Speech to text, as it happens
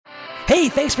Hey,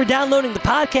 thanks for downloading the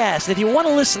podcast. If you want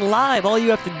to listen live, all you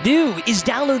have to do is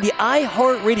download the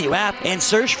iHeartRadio app and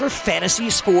search for Fantasy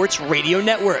Sports Radio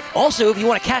Network. Also, if you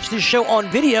want to catch this show on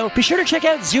video, be sure to check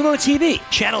out Zumo TV,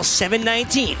 channel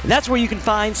 719. That's where you can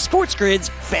find Sports Grid's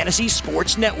Fantasy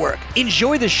Sports Network.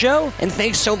 Enjoy the show, and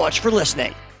thanks so much for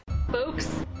listening. Folks,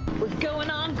 we're going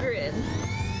on Grid.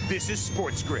 This is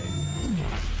Sports Grid.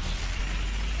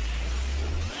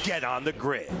 Get on the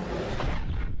grid.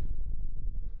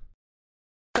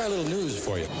 Got a little news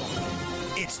for you.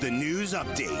 It's the news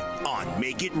update on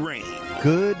Make It Rain.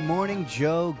 Good morning,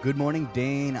 Joe. Good morning,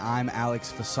 Dane. I'm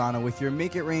Alex Fasano with your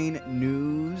Make It Rain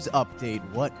news update.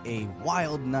 What a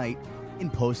wild night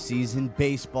in postseason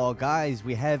baseball. Guys,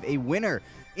 we have a winner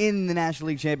in the National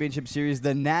League Championship Series.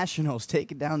 The Nationals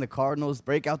taking down the Cardinals,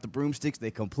 break out the broomsticks.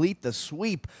 They complete the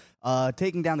sweep,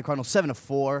 taking down the Cardinals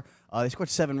 7-4. They scored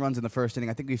 7 runs in the first inning.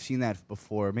 I think we've seen that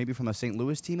before, maybe from a St.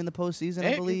 Louis team in the postseason,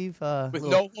 I believe. With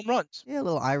no home runs. Yeah, a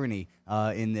little irony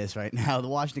in this right now. The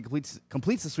Washington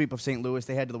completes the sweep of St. Louis.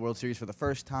 They head to the World Series for the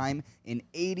first time in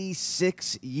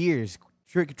 86 years.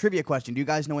 Trivia question. Do you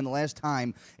guys know when the last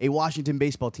time a Washington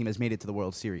baseball team has made it to the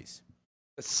World Series?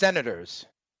 The Senators.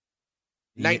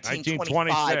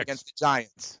 1925 against the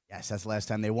Giants. Yes, that's the last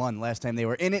time they won. Last time they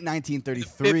were in it,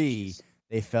 1933.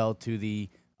 They fell to the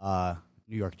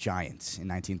New York Giants in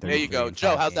 1933. There you go.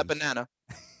 Joe, how's that banana?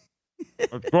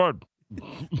 It's good.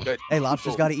 Good. Hey,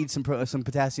 lobsters got to eat some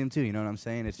potassium too. You know what I'm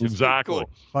saying? It's just Exactly.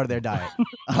 part of their diet.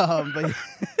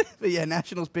 But yeah,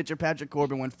 Nationals pitcher Patrick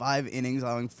Corbin went 5 innings,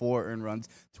 allowing 4 earned runs,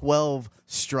 12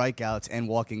 strikeouts, and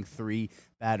walking 3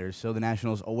 batters. So the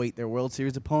Nationals await their World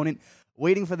Series opponent,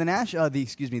 waiting for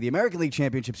the American League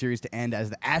Championship Series to end as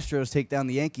the Astros take down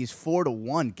the Yankees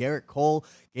 4-1. Garrett Cole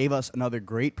gave us another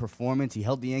great performance. He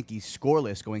held the Yankees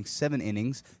scoreless, going 7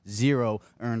 innings, 0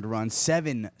 earned runs,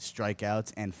 7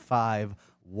 strikeouts, and 5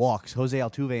 walks. Jose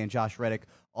Altuve and Josh Reddick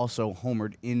also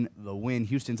homered in the win.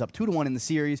 Houston's up 2-1 in the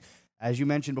series. As you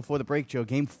mentioned before the break, Joe,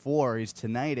 Game 4 is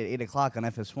tonight at 8 o'clock on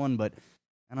FS1, but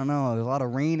I don't know. There's a lot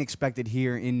of rain expected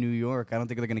here in New York. I don't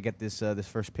think they're going to get this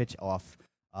first pitch off.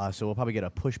 So we'll probably get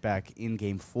a pushback in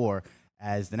Game 4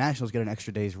 as the Nationals get an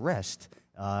extra day's rest.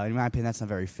 In my opinion, that's not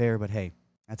very fair, but hey,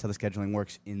 that's how the scheduling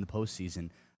works in the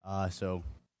postseason. So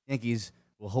Yankees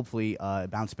will hopefully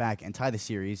bounce back and tie the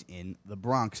series in the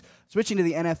Bronx. Switching to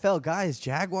the NFL, guys,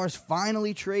 Jaguars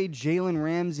finally trade Jalen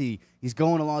Ramsey. He's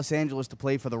going to Los Angeles to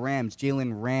play for the Rams.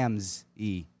 Jalen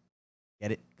Ramsey.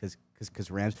 Get it?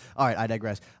 Because Rams. All right, I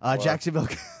digress. Jacksonville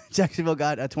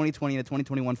got a 2020 and a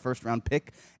 2021 first-round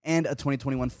pick and a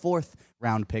 2021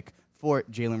 fourth-round pick for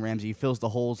Jalen Ramsey. He fills the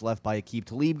holes left by Aqib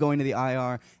Talib going to the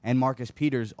IR, and Marcus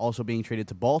Peters also being traded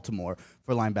to Baltimore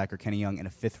for linebacker Kenny Young and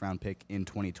a fifth-round pick in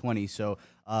 2020. So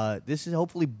this is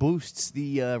hopefully boosts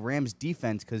the Rams'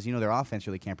 defense because, their offense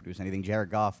really can't produce anything.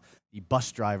 Jared Goff, the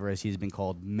bus driver, as he's been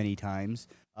called many times,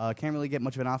 can't really get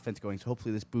much of an offense going. So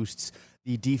hopefully this boosts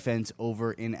the defense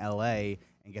over in L.A.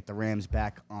 and get the Rams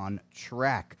back on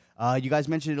track. You guys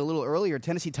mentioned it a little earlier.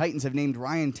 Tennessee Titans have named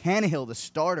Ryan Tannehill the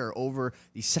starter over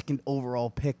the second overall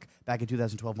pick back in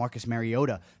 2012, Marcus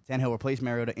Mariota. Tannehill replaced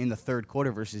Mariota in the third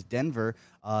quarter versus Denver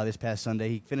this past Sunday.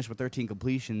 He finished with 13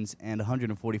 completions and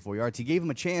 144 yards. He gave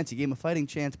him a chance. He gave him a fighting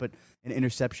chance, but an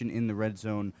interception in the red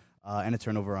zone and a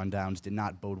turnover on downs did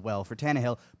not bode well for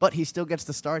Tannehill, but he still gets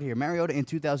the start here. Mariota in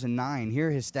 2009, here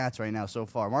are his stats right now so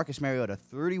far. Marcus Mariota,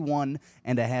 31.5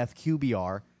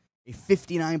 QBR, a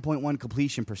 59.1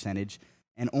 completion percentage,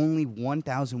 and only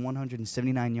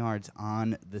 1,179 yards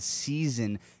on the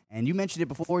season. And you mentioned it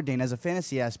before, Dane, as a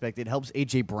fantasy aspect, it helps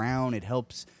A.J. Brown, it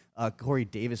helps Corey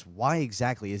Davis. Why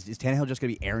exactly? Is Tannehill just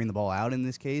going to be airing the ball out in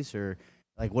this case, or...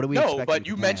 what do we expect? No, but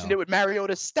you mentioned it with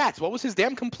Mariota's stats. What was his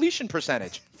damn completion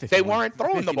percentage? 51, they weren't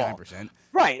throwing the ball. 59%.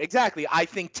 Right, exactly. I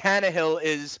think Tannehill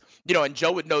is, and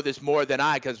Joe would know this more than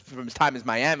I because from his time in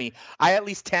Miami, at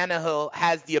least Tannehill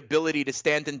has the ability to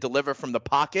stand and deliver from the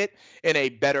pocket in a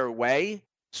better way.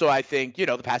 So I think, the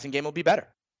passing game will be better.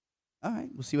 All right,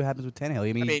 we'll see what happens with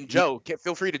Tannehill. Joe,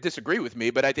 feel free to disagree with me,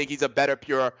 but I think he's a better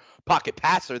pure pocket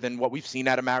passer than what we've seen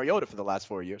out of Mariota for the last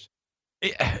 4 years.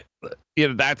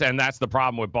 That's the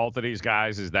problem with both of these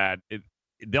guys is that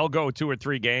they'll go 2 or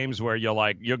 3 games where you're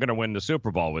going to win the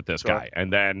Super Bowl with this guy,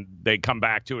 and then they come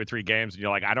back 2 or 3 games and you're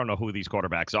like, I don't know who these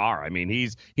quarterbacks are. I mean,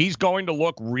 he's going to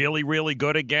look really, really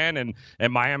good again,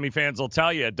 and Miami fans will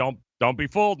tell you, don't be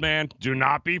fooled, man. Do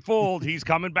not be fooled. He's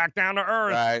coming back down to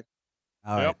earth. Right.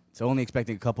 All right. So only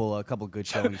expecting a couple good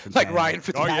showings from like Tannehill. Ryan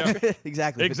Fitzpatrick. Oh, yeah.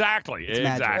 Exactly. Exactly.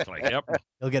 Yep.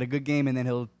 He'll get a good game and then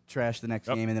he'll trash the next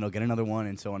game and then he'll get another one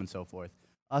and so on and so forth.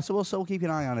 So we'll keep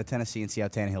an eye on Tennessee and see how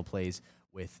Tannehill plays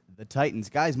with the Titans.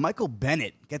 Guys, Michael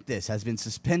Bennett, get this, has been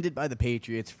suspended by the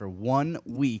Patriots for 1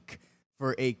 week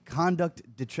for a conduct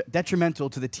detrimental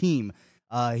to the team.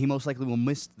 He most likely will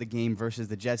miss the game versus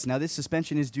the Jets. Now, this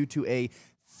suspension is due to a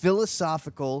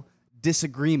philosophical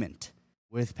disagreement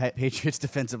with Patriots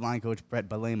defensive line coach Brett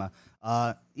Bielema.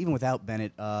 Even without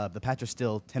Bennett, the Pats are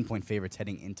still 10-point favorites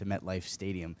heading into MetLife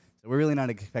Stadium. So we're really not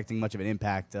expecting much of an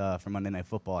impact from Monday Night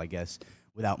Football, I guess,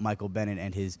 without Michael Bennett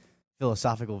and his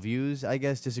philosophical views, I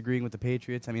guess, disagreeing with the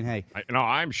Patriots. I mean, hey.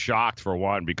 I'm shocked, for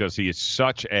one, because he is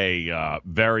such a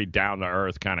very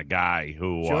down-to-earth kind of guy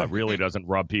who really doesn't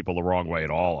rub people the wrong way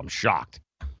at all. I'm shocked.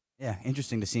 Yeah,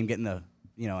 interesting to see him getting a,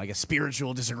 I guess,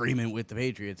 spiritual disagreement with the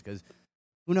Patriots, because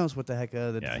who knows what the heck.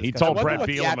 He told Brett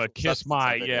Bielema, kiss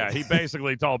my, he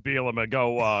basically told Bielema,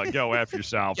 go F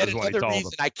yourself, is what he told him.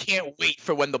 I can't wait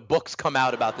for when the books come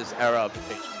out about this era of the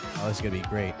Patriots. Oh, this is going to be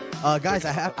great. Guys,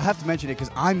 I have to mention it because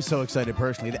I'm so excited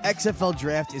personally. The XFL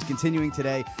draft is continuing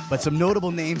today, but some notable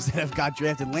names that have got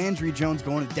drafted. Landry Jones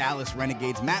going to Dallas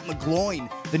Renegades. Matt McGloin,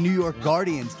 the New York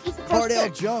Guardians.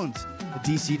 Cardale Jones,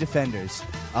 the DC Defenders.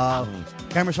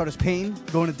 Cameron Sardis-Payne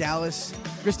going to Dallas.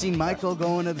 Christine Michael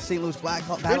going to the St. Louis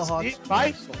Battlehawks.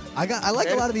 I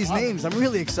like a lot of these names. I'm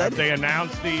really excited. Have they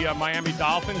announced the Miami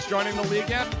Dolphins joining the league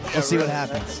yet? We'll see what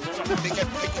happens.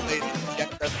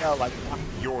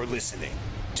 You're listening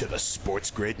to the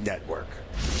Sports Grid Network.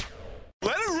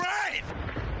 Let it rain!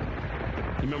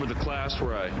 You remember the class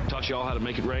where I taught y'all how to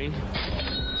make it rain?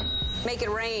 Make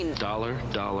it rain. Dollar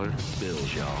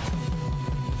bills, y'all.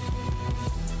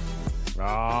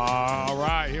 All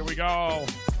right, here we go.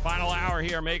 Final hour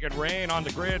here, Make It Rain on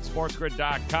the Grid,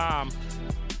 sportsgrid.com.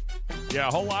 Yeah,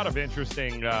 a whole lot of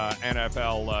interesting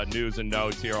NFL news and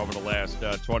notes here over the last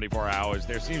 24 hours.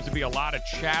 There seems to be a lot of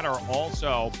chatter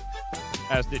also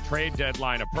as the trade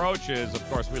deadline approaches. Of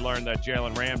course, we learned that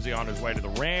Jalen Ramsey on his way to the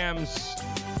Rams,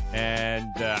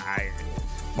 and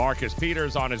Marcus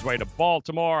Peters on his way to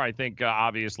Baltimore. I think,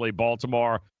 obviously,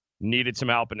 Baltimore needed some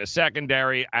help in the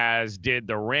secondary, as did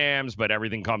the Rams, but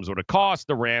everything comes with a cost.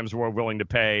 The Rams were willing to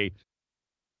pay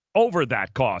over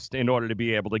that cost in order to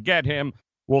be able to get him.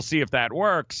 We'll see if that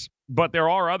works. But there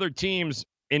are other teams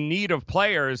in need of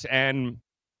players, and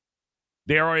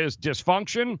there is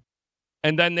dysfunction,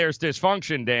 and then there's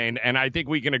dysfunction, Dane. And I think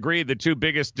we can agree the two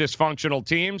biggest dysfunctional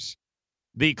teams,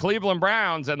 the Cleveland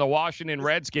Browns and the Washington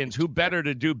Redskins, who better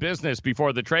to do business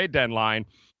before the trade deadline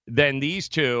than these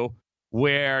two,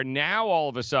 where now all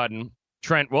of a sudden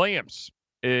Trent Williams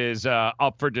is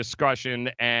up for discussion,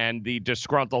 and the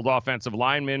disgruntled offensive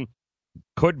lineman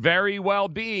could very well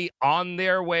be on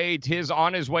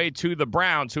his way to the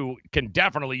Browns, who can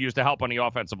definitely use the help on the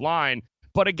offensive line.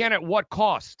 But again, at what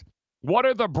cost? What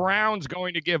are the Browns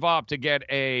going to give up to get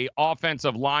a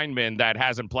offensive lineman that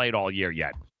hasn't played all year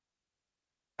yet?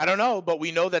 I don't know, but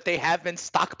we know that they have been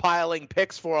stockpiling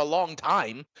picks for a long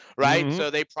time, right? Mm-hmm.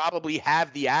 So they probably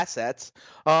have the assets.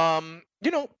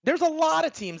 There's a lot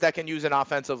of teams that can use an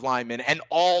offensive lineman, an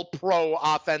all-pro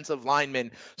offensive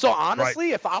lineman. So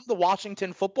honestly, If I'm the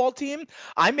Washington football team,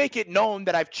 I make it known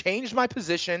that I've changed my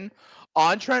position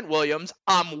on Trent Williams.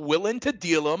 I'm willing to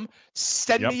deal him.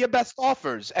 Send me your best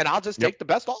offers, and I'll just take the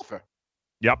best offer.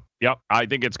 Yep. I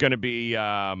think it's going to be.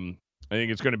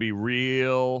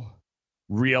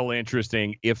 Real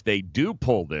interesting if they do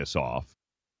pull this off,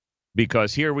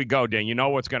 because here we go, Dan. You know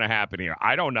what's going to happen here.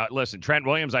 I don't know. Listen, Trent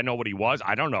Williams, I know what he was.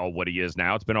 I don't know what he is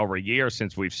now. It's been over a year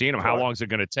since we've seen him. How long is it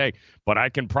going to take? But I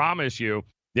can promise you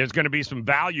there's going to be some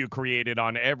value created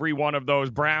on every one of those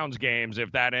Browns games if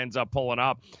that ends up pulling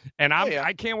up. And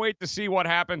I can't wait to see what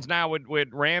happens now with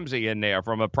Ramsey in there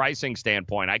from a pricing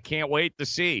standpoint. I can't wait to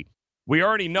see. We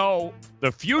already know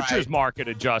the futures market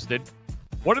adjusted.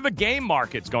 What are the game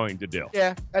markets going to do?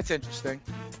 Yeah, that's interesting.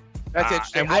 And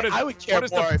I would care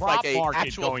more if like an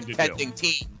actual contending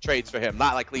team trades for him,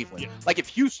 not like Cleveland. Yeah. Like if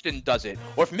Houston does it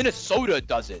or if Minnesota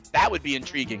does it, that would be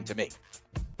intriguing to me.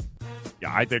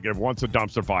 Yeah, I think if once a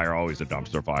dumpster fire, always a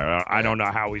dumpster fire. I don't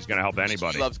know how he's going to help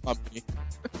anybody. He loves company.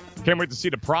 Can't wait to see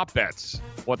the prop bets,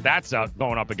 what that's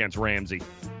going up against Ramsey.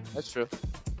 That's true.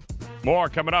 More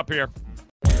coming up here.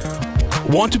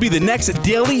 Want to be the next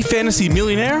daily fantasy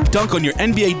millionaire? Dunk on your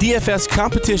NBA DFS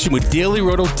competition with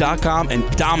DailyRoto.com and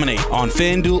dominate on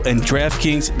FanDuel and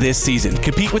DraftKings this season.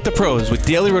 Compete with the pros with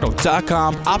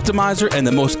DailyRoto.com, Optimizer, and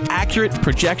the most accurate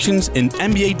projections in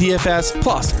NBA DFS,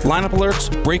 plus lineup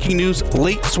alerts, breaking news,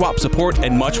 late swap support,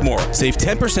 and much more. Save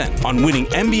 10% on winning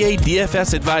NBA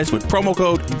DFS advice with promo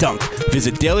code DUNK.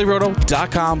 Visit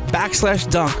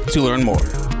DailyRoto.com/dunk to learn more.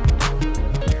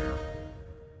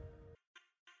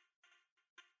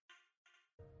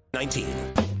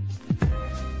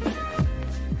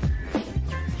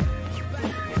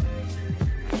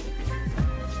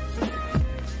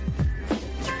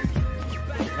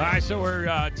 All right, so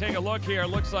we're taking a look here.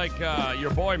 Looks like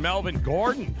your boy Melvin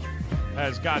Gordon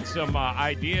has got some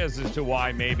ideas as to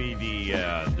why maybe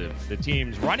the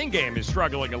team's running game is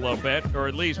struggling a little bit, or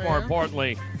at least more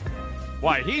importantly,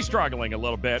 why he's struggling a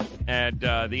little bit. And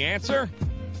the answer?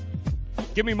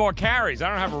 Give me more carries. I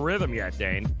don't have a rhythm yet,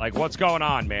 Dane. Like, what's going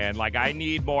on, man? Like, I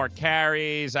need more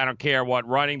carries. I don't care what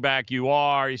running back you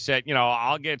are. He said,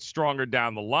 I'll get stronger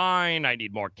down the line. I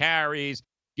need more carries.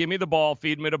 Give me the ball.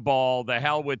 Feed me the ball. The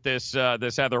hell with this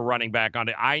other running back on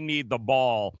it. I need the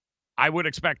ball. I would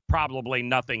expect probably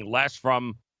nothing less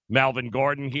from Melvin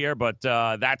Gordon here, but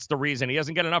that's the reason he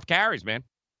doesn't get enough carries, man.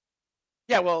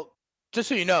 Yeah, well, just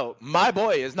so you know, my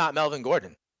boy is not Melvin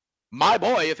Gordon. My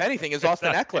boy, if anything, is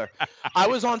Austin Eckler. I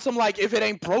was on some, if it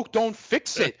ain't broke, don't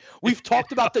fix it. We've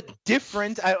talked about the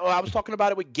difference. I was talking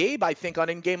about it with Gabe, I think, on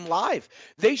In Game Live.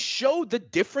 They showed the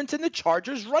difference in the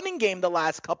Chargers running game the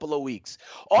last couple of weeks.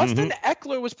 Austin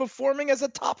Eckler was performing as a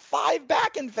top 5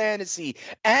 back in fantasy,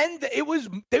 and he was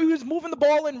moving the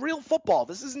ball in real football.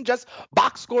 This isn't just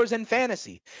box scores in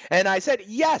fantasy. And I said,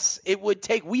 yes,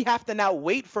 we have to now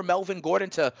wait for Melvin Gordon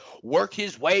to work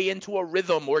his way into a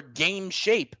rhythm or game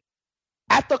shape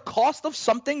at the cost of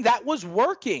something that was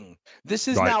working. This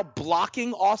is now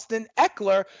blocking Austin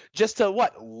Eckler just to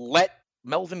let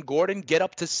Melvin Gordon get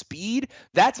up to speed.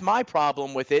 That's my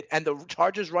problem with it. And the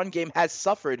Chargers run game has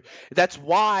suffered. That's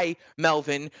why,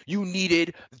 Melvin, you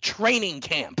needed training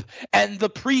camp and the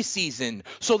preseason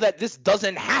so that this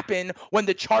doesn't happen when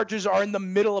the Chargers are in the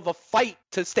middle of a fight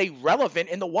to stay relevant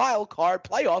in the wild card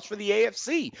playoffs for the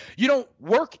AFC. You don't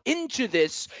work into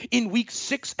this in week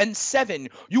 6 and 7.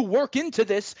 You work into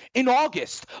this in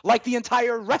August, like the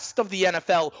entire rest of the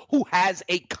NFL who has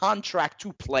a contract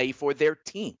to play for their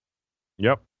team.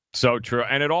 Yep. So true.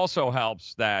 And it also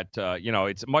helps that,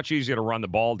 it's much easier to run the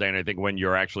ball, Dan, I think, when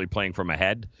you're actually playing from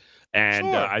ahead. And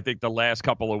I think the last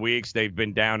couple of weeks, they've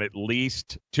been down at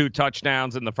least 2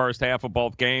 touchdowns in the first half of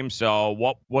both games. So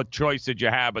what choice did you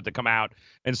have but to come out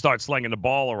and start slinging the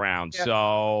ball around? Yeah.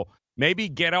 So maybe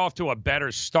get off to a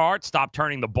better start. Stop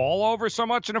turning the ball over so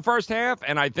much in the first half.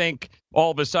 And I think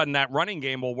all of a sudden that running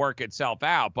game will work itself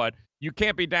out. But you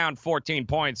can't be down 14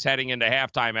 points heading into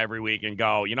halftime every week and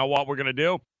go, you know what we're going to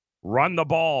do? Run the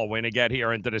ball when you get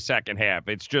here into the second half.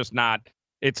 It's just not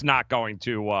 – it's not going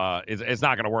to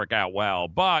work out well.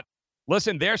 But,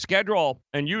 listen, their schedule,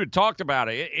 and you had talked about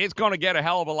it, it's going to get a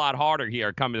hell of a lot harder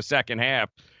here come the second half.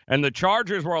 And the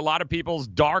Chargers were a lot of people's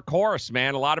dark horse,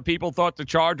 man. A lot of people thought the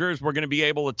Chargers were going to be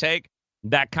able to take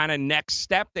that kind of next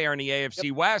step there in the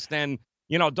AFC West. And,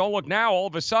 don't look now, all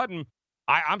of a sudden –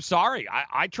 I'm sorry.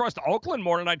 I trust Oakland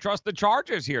more than I trust the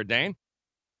Chargers here, Dane.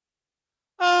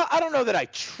 I don't know that I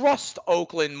trust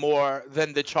Oakland more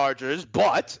than the Chargers,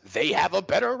 but they have a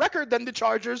better record than the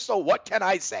Chargers, so what can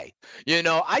I say?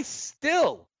 I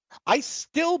still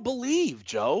believe,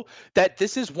 Joe, that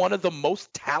this is one of the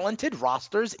most talented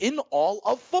rosters in all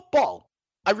of football.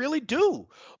 I really do.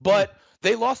 But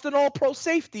they lost an all-pro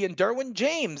safety in Derwin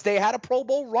James. They had a Pro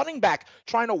Bowl running back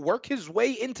trying to work his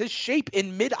way into shape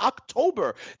in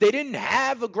mid-October. They didn't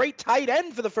have a great tight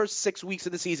end for the first 6 weeks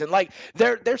of the season.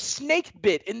 They're snake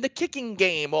bit in the kicking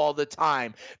game all the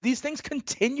time. These things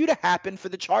continue to happen for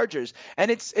the Chargers.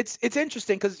 And it's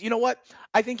interesting because, you know what?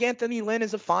 I think Anthony Lynn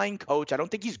is a fine coach. I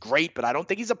don't think he's great, but I don't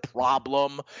think he's a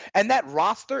problem. And that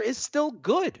roster is still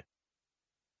good.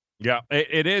 Yeah,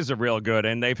 it is a real good.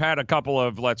 And they've had a couple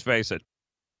of, let's face it,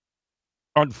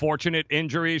 unfortunate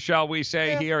injuries, shall we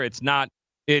say, here. It's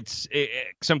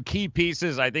some key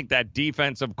pieces. I think that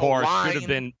defense, of course, should have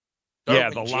been,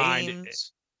 the line.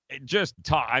 Just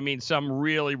tough. I mean, some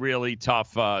really, really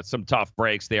tough, some tough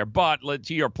breaks there. But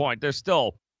to your point, there's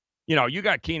still, you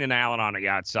got Keenan Allen on the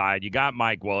outside. You got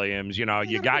Mike Williams. You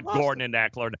got Gordon and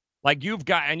Eckler. You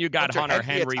got Hunter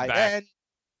Henry back.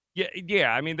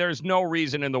 Yeah. I mean, there's no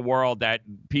reason in the world that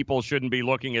people shouldn't be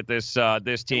looking at this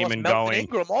team and Melvin going.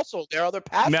 Ingram also, their other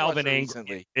pass Melvin Ingram,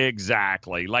 recently.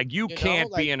 Exactly. You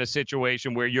can't be in a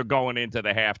situation where you're going into the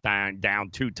halftime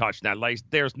down 2 touchdowns.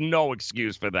 There's no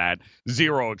excuse for that.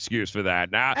 Zero excuse for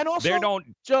that. Now, and also,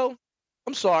 Joe,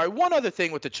 I'm sorry. One other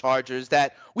thing with the Chargers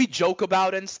that we joke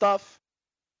about and stuff,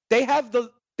 they have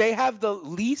the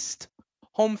least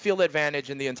home field advantage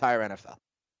in the entire NFL.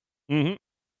 Mm-hmm.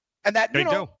 And that they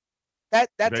do.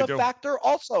 That's a factor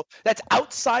also. That's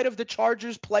outside of the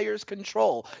Chargers players'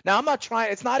 control. Now, I'm not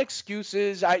trying – it's not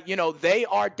excuses. They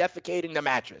are defecating the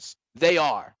mattress. They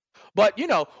are. But,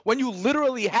 when you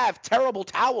literally have terrible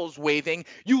towels waving,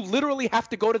 you literally have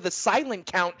to go to the silent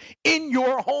count in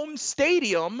your home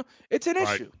stadium. It's an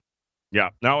issue. Yeah.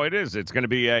 No, it is. It's going to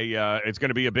be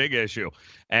a big issue.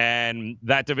 And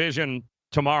that division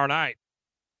tomorrow night,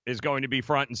 is going to be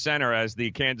front and center as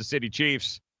the Kansas City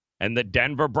Chiefs and the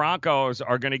Denver Broncos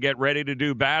are going to get ready to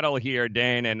do battle here,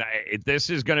 Dane. And this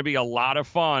is going to be a lot of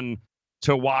fun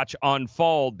to watch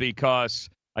unfold, because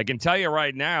I can tell you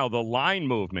right now, the line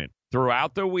movement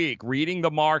throughout the week, reading the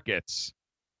markets,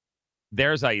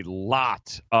 there's a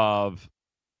lot of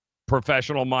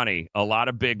professional money, a lot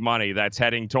of big money that's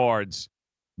heading towards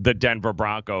the Denver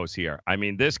Broncos here. I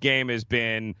mean, this game has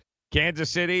been Kansas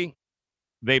City.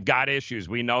 They've got issues.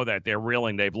 We know that. They're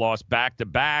reeling. They've lost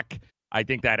back-to-back. I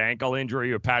think that ankle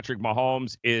injury of Patrick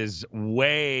Mahomes is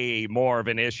way more of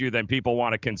an issue than people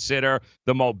want to consider.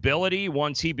 The mobility,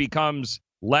 once he becomes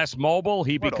less mobile,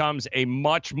 he becomes a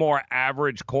much more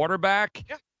average quarterback.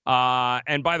 Yeah.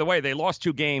 And by the way, they lost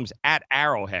 2 games at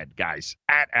Arrowhead, guys,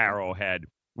 at Arrowhead,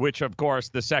 which, of course,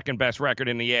 the second best record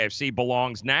in the AFC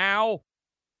belongs now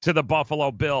to the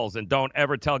Buffalo Bills. And don't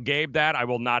ever tell Gabe that. I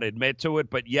will not admit to it.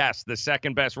 But, yes, the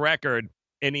second best record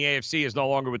in the AFC is no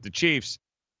longer with the Chiefs.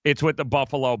 It's with the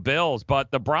Buffalo Bills. But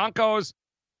the Broncos,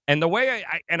 and the way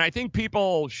I think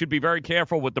people should be very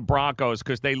careful with the Broncos,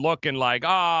 because they looking like,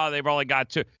 they've only got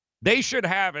 2. They should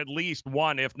have at least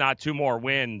 1, if not 2 more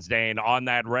wins, Dane, on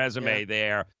that resume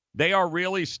there. They are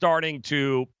really starting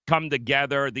to come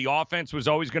together. The offense was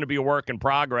always going to be a work in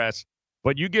progress.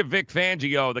 But you give Vic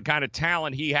Fangio the kind of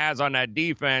talent he has on that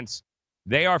defense,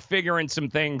 they are figuring some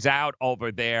things out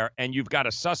over there. And you've got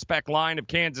a suspect line of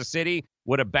Kansas City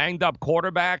with a banged-up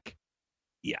quarterback.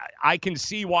 Yeah, I can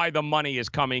see why the money is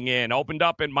coming in. Opened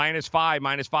up at -5,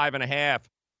 -5.5.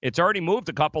 It's already moved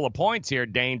a couple of points here,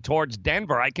 Dane, towards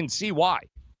Denver. I can see why.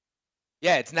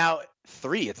 Yeah, it's now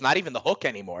 3. It's not even the hook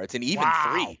anymore. It's an even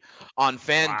 3 on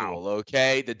FanDuel,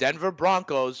 okay? The Denver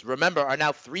Broncos, remember, are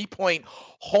now 3-point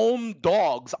home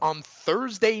dogs on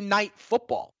Thursday Night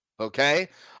Football, okay?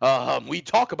 We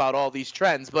talk about all these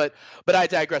trends, but I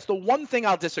digress. The one thing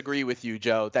I'll disagree with you,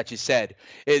 Joe, that you said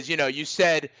is, you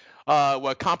said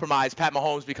compromise, Pat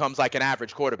Mahomes becomes like an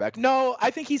average quarterback. No,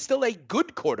 I think he's still a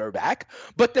good quarterback,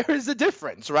 but there is a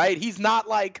difference, right? He's not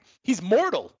like – he's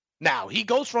mortal. Now, he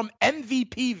goes from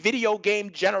MVP video game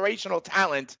generational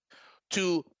talent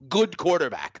to good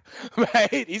quarterback,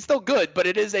 right? He's still good, but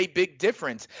it is a big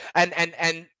difference.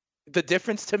 And the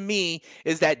difference to me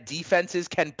is that defenses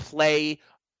can play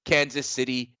Kansas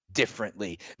City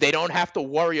differently. They don't have to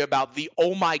worry about the,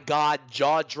 oh my God,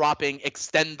 jaw-dropping,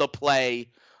 extend the play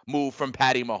move from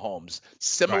Patty Mahomes.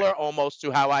 Similar almost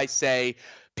to how I say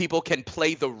people can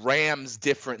play the Rams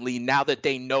differently now that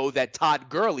they know that Todd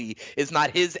Gurley is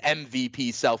not his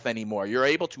MVP self anymore. You're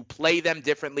able to play them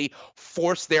differently,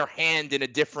 force their hand in a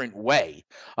different way.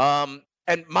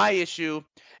 And my issue,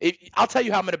 I'll tell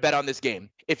you how I'm going to bet on this game.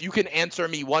 If you can answer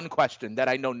me one question that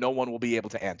I know no one will be able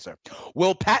to answer.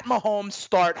 Will Pat Mahomes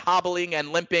start hobbling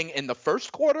and limping in the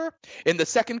first quarter, in the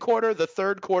second quarter, the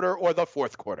third quarter, or the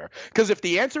fourth quarter? Because if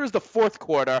the answer is the fourth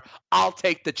quarter, I'll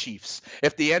take the Chiefs.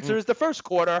 If the answer is the first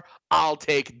quarter, I'll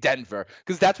take Denver.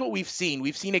 Because that's what we've seen.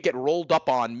 We've seen it get rolled up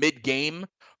on mid-game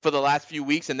for the last few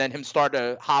weeks and then him start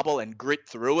to hobble and grit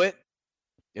through it.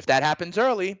 If that happens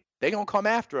early, they're going to come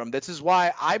after him. This is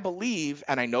why I believe,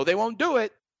 and I know they won't do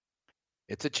it,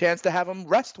 it's a chance to have him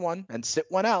rest one and sit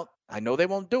one out. I know they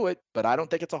won't do it, but I don't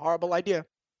think it's a horrible idea.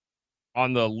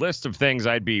 On the list of things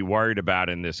I'd be worried about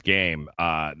in this game,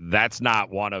 that's not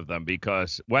one of them,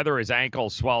 because whether his ankle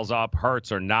swells up,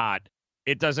 hurts or not,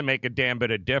 it doesn't make a damn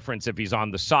bit of difference if he's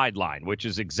on the sideline, which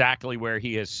is exactly where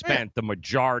he has spent the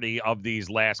majority of these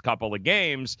last couple of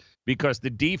games, because the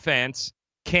defense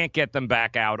can't get them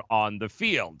back out on the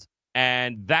field.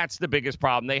 And that's the biggest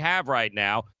problem they have right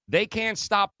now. They can't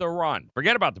stop the run.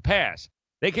 Forget about the pass.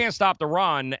 They can't stop the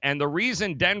run. And the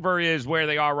reason Denver is where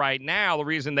they are right now, the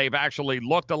reason they've actually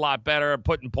looked a lot better at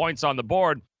putting points on the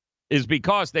board, is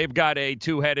because they've got a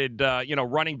two-headed,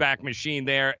 running back machine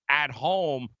there at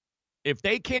home. If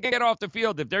they can't get off the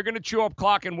field, if they're going to chew up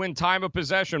clock and win time of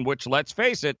possession, which, let's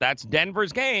face it, that's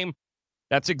Denver's game,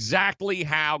 that's exactly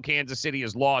how Kansas City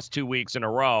has lost 2 weeks in a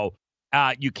row.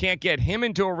 You can't get him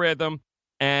into a rhythm.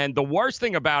 And the worst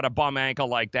thing about a bum ankle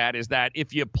like that is that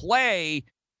if you play,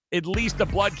 at least the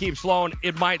blood keeps flowing,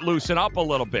 it might loosen up a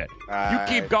little bit. You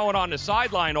keep going on the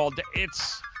sideline all day.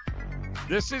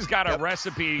 This has got a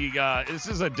recipe. This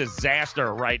is a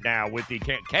disaster right now.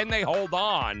 Can they hold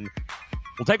on?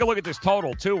 We'll take a look at this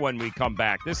total, too, when we come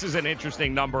back. This is an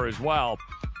interesting number as well.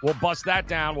 We'll bust that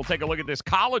down. We'll take a look at this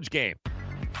college game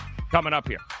coming up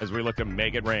here as we look to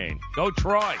make it rain. Go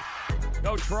Troy.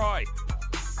 Go Troy.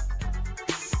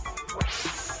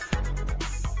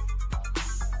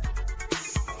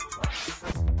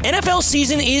 NFL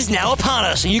season is now upon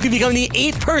us, and you can become the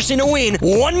 8th person to win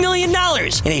 $1 million in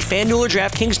a FanDuel or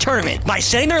DraftKings tournament by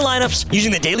setting their lineups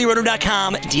using the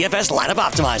DailyRoto.com DFS lineup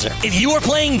optimizer. If you are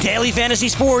playing daily fantasy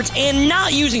sports and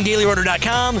not using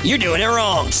DailyRoto.com, you're doing it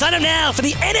wrong. Sign up now for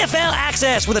the NFL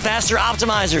access with a faster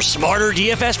optimizer, smarter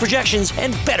DFS projections,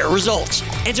 and better results.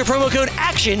 Enter promo code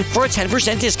ACTION for a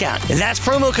 10% discount. That's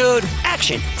promo code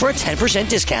ACTION for a 10%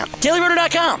 discount.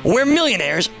 DailyRoto.com, where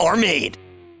millionaires are made.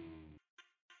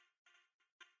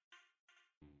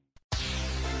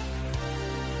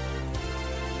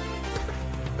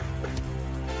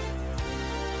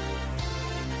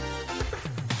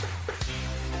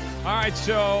 All right,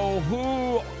 so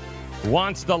who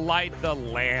wants to light the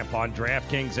lamp on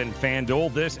DraftKings and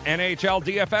FanDuel this NHL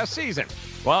DFS season?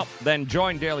 Well, then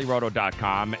join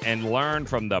DailyRoto.com and learn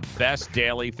from the best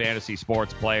daily fantasy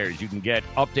sports players. You can get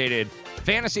updated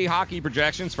fantasy hockey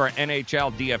projections for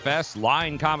NHL DFS,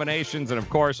 line combinations, and, of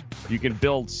course, you can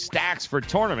build stacks for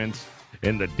tournaments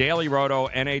in the Daily Roto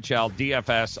NHL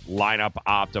DFS lineup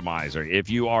optimizer. If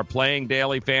you are playing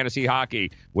daily fantasy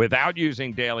hockey without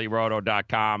using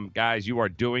DailyRoto.com, guys, you are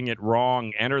doing it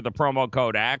wrong. Enter the promo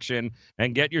code ACTION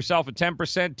and get yourself a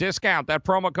 10% discount. That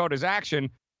promo code is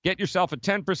ACTION. Get yourself a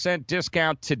 10%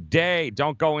 discount today.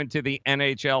 Don't go into the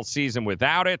NHL season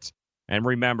without it. And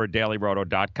remember,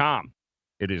 DailyRoto.com.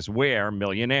 It is where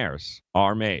millionaires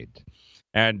are made.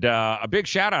 And a big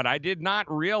shout out. I did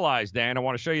not realize, Dan, I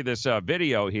want to show you this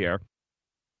video here,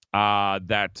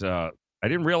 that I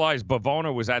didn't realize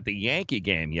Bavona was at the Yankee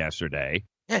game yesterday.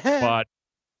 But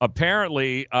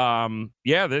apparently,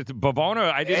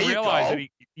 Bavona, I didn't realize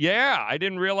that I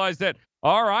didn't realize that.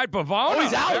 All right, Bavona. Oh,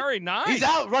 he's out. Very nice. He's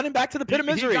out running back to the pit of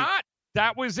misery.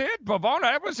 That was it, Bavona.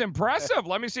 That was impressive.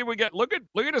 Let me see if we get look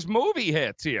at his movie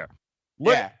hits here.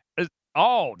 Look,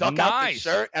 oh, Duck nice. out the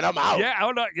shirt and I'm out.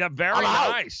 Yeah, very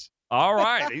nice. All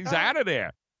right, he's out of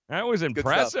there. That was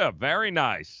impressive. Very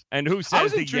nice. And who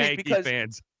says the Yankee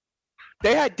fans?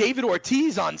 They had David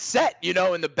Ortiz on set,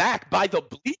 in the back by the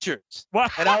bleachers.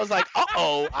 And I was like,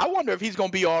 uh-oh, I wonder if he's going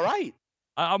to be all right.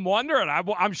 I'm wondering.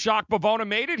 I'm shocked Bavona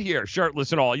made it here,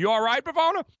 shirtless and all. You all right,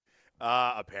 Bavona?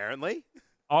 Apparently.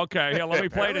 Okay, here, let me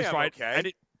play this right.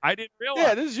 Okay. I didn't realize.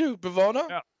 Yeah, this is you, Bavona.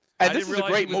 Yeah. And this is a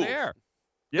great move. Yeah,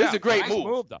 this is a great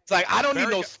move. It's like, I don't need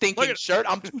no stinking shirt.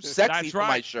 I'm too sexy for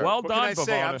my shirt. Well done, what can I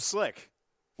say? I'm slick.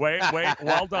 Wait.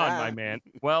 Well done, my man.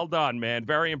 Well done, man.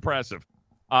 Very impressive.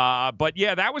 But,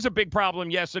 yeah, that was a big problem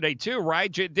yesterday, too,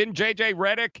 right? Didn't J.J.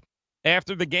 Redick,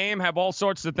 after the game, have all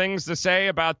sorts of things to say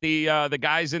about the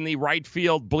guys in the right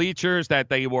field bleachers that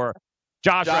they were –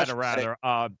 Josh Reddick,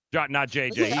 not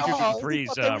J.J. He's shooting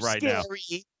threes right now.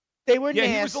 They were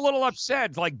nasty. He was a little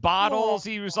upset. Like bottles.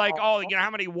 He was like, how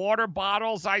many water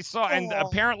bottles I saw? And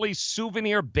apparently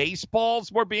souvenir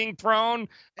baseballs were being thrown.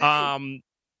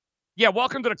 Yeah,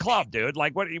 welcome to the club, dude.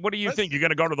 Like, what do you think? You're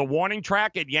going to go to the warning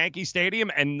track at Yankee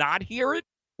Stadium and not hear it?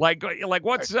 Like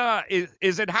what's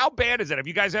is it? How bad is it? Have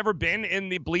you guys ever been in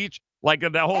the bleach? Like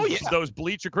the whole those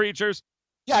bleacher creatures?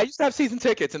 Yeah, I used to have season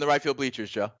tickets in the right field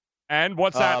bleachers, Joe. And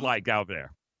what's that like out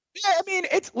there? Yeah, I mean,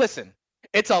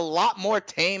 it's a lot more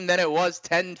tame than it was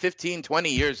 10, 15, 20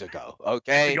 years ago,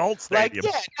 okay? The old stadium.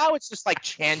 Like, now it's just like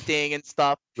chanting and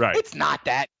stuff. Right. It's not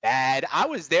that bad. I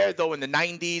was there, though, in the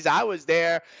 90s. I was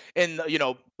there in,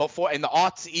 before, in the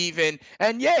aughts even.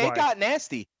 And, it got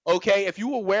nasty, okay? If you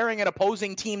were wearing an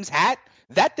opposing team's hat,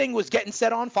 that thing was getting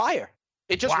set on fire.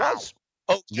 It just was.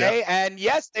 Okay, yeah. And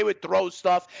yes, they would throw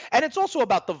stuff. And it's also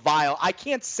about the vial. I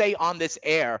can't say on this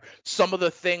air some of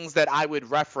the things that I would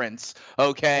reference,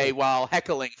 okay, while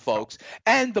heckling folks.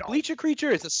 And the Bleacher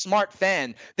Creature is a smart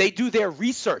fan. They do their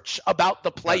research about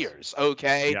the players,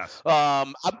 okay? Yes.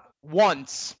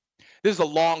 Once, this is a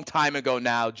long time ago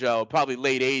now, Joe, probably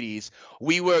late 80s,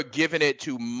 we were giving it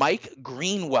to Mike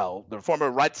Greenwell, the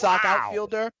former Red Sox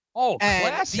outfielder. Oh,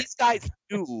 and classic. These guys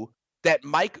knew that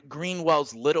Mike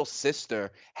Greenwell's little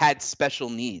sister had special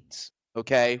needs,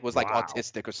 okay? Was like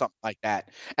autistic or something like that.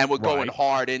 And we're going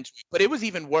hard into it. But it was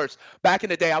even worse. Back in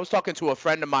the day, I was talking to a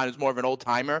friend of mine who's more of an old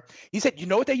timer. He said, you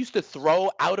know what they used to throw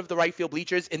out of the right field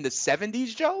bleachers in the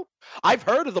 70s, Joe? I've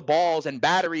heard of the balls and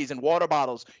batteries and water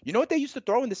bottles. You know what they used to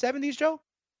throw in the 70s, Joe?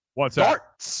 What's that?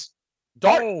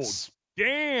 Darts. Oh,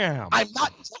 damn. I'm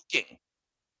not joking.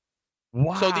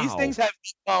 Wow. So these things have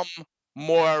become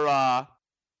more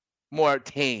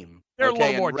tame. They're a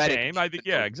little more tame. I think,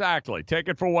 yeah, exactly. Take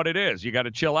it for what it is. You got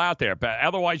to chill out there. But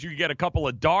otherwise, you can get a couple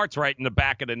of darts right in the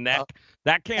back of the neck.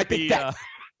 That can't be. That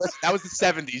was the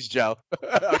 70s, Joe.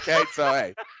 Okay, so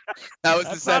hey, that was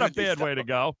that's the 70s. Not a bad way to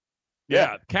go.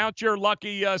 Yeah, count your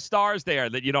lucky stars there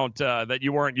that you don't that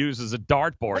you weren't used as a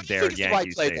dartboard there at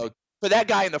Yankee Stadium. for that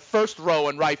guy in the first row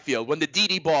in right field when the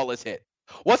DD ball is hit?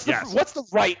 What's the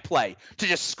right play? To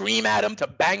just scream at him, to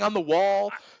bang on the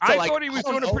wall? I thought he was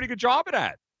doing a pretty good job of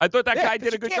that. I thought that guy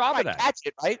did a good job of that. Catch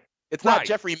it, right? It's not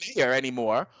Jeffrey Mayer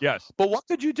anymore. Yes. But what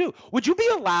could you do? Would you be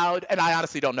allowed, and I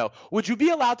honestly don't know, would you be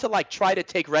allowed to, like, try to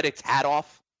take Reddick's hat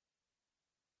off?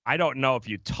 I don't know if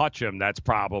you touch him. That's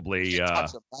probably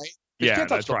touch him, right? Yeah,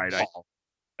 that's right.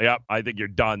 Yep, I think you're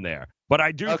done there. But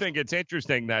I do think it's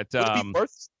interesting that would it be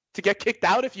worth to get kicked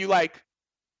out if you, like,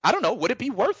 I don't know, would it be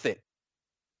worth it?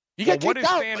 You get what kicked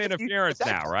is out, fan interference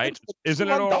now, right? Isn't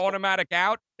it an automatic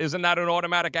out? Isn't that an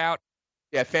automatic out?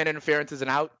 Yeah, fan interference is an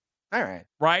out. All right.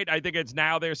 Right? I think it's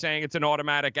now they're saying it's an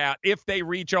automatic out. If they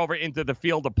reach over into the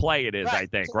field of play, it is, I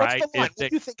think, so right? What's the line? What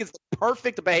do you think is the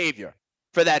perfect behavior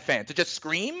for that fan? To just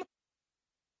scream?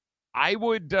 I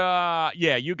would,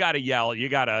 you got to yell. You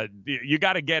got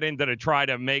to get into to try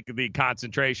to make the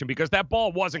concentration because that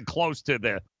ball wasn't close to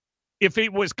the. If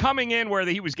it was coming in where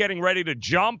he was getting ready to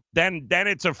jump, then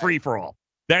it's a free for all.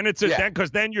 Then it's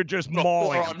because then you're just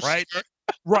mauling him, right?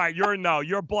 Right,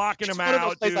 you're blocking him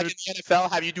out, dude. Like in the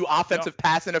NFL, have you do offensive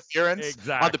pass interference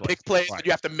on the pick plays, and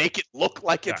you have to make it look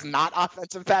like it's not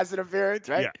offensive pass interference,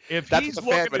 right? Yeah. If he's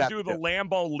looking to do the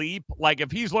Lambeau leap, like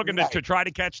if he's looking to try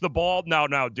to catch the ball,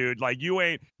 no, dude. Like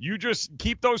you just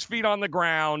keep those feet on the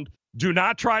ground. Do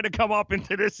not try to come up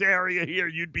into this area here.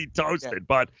 You'd be toasted.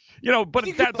 Yeah. But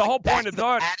the whole point of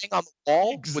that. Adding on the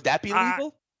ball, would that be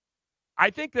legal? I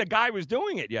think the guy was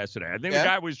doing it yesterday. I think the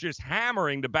guy was just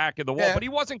hammering the back of the wall, but he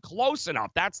wasn't close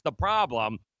enough. That's the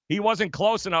problem. He wasn't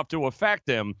close enough to affect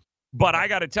him. But I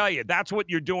got to tell you, that's what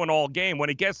you're doing all game.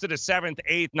 When it gets to the 7th,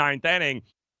 8th, 9th inning,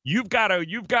 you've got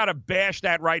to bash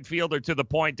that right fielder to the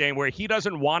point, Dane, where he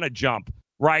doesn't want to jump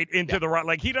right into the right.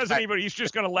 Like he doesn't even. He's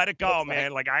just going to let it go,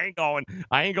 man. Like I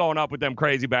ain't going up with them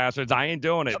crazy bastards. I ain't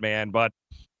doing it, man. But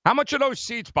how much are those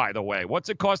seats, by the way? What's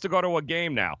it cost to go to a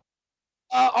game now?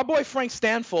 Our boy Frank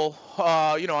Stanfill,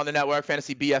 on the network,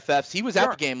 Fantasy BFFs, he was at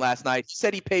the game last night. He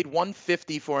said he paid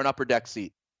 $150 for an upper deck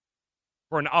seat.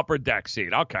 For an upper deck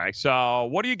seat. Okay. So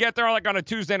what do you get there like on a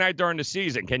Tuesday night during the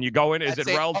season? Can you go in? Is it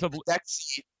relatively? Upper deck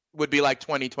seat would be like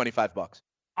 $20-$25.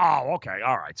 Oh, okay.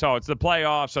 All right. So it's the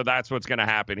playoffs. So that's what's going to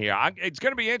happen here. It's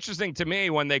going to be interesting to me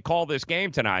when they call this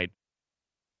game tonight,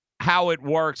 how it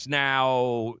works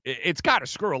now. It's got to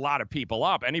screw a lot of people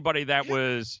up. Anybody that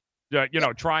was...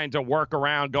 trying to work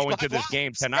around going to this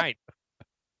game tonight.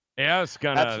 Yeah, it's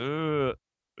gonna.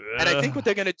 And I think what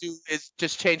they're gonna do is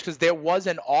just change because there was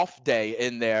an off day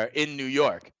in there in New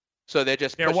York, so they're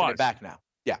just pushing it back now.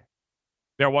 Yeah,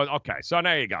 there was. Okay, so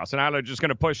there you go. So now they're just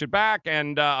gonna push it back.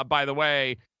 And by the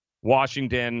way,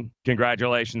 Washington,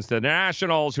 congratulations to the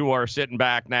Nationals who are sitting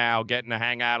back now, getting to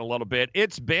hang out a little bit.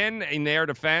 It's been in their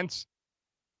defense.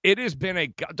 It has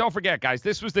been don't forget, guys.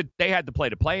 They had to play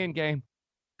the play-in game.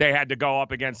 They had to go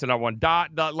up against another one.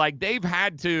 They've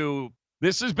had to.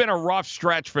 This has been a rough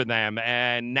stretch for them,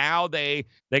 and now they're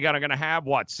going to have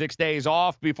 6 days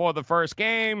off before the first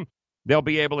game. They'll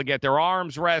be able to get their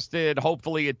arms rested.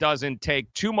 Hopefully, it doesn't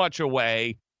take too much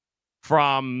away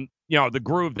from the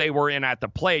groove they were in at the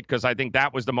plate, because I think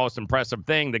that was the most impressive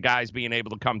thing. The guys being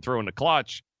able to come through in the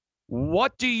clutch.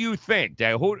 What do you think,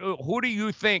 Dave? Who do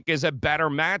you think is a better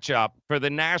matchup for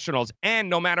the Nationals? And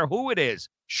no matter who it is,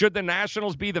 should the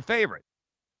Nationals be the favorite?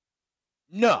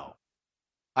 No.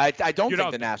 I don't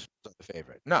think the Nationals are the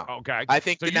favorite. No. Okay. I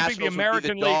think so the Nationals think the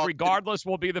American League, regardless,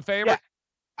 will be the favorite? Yeah.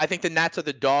 I think the Nats are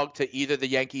the dog to either the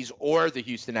Yankees or the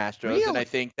Houston Astros. Really? And I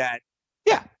think that,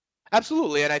 yeah,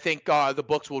 absolutely. And I think the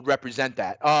books will represent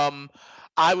that.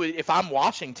 If I'm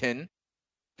Washington,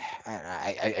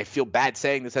 I feel bad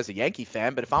saying this as a Yankee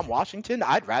fan, but if I'm Washington,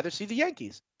 I'd rather see the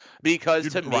Yankees.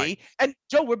 Because to me, and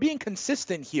Joe, we're being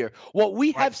consistent here. What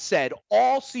we have said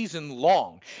all season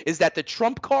long is that the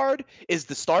trump card is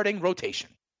the starting rotation,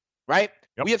 right?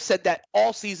 Yep. We have said that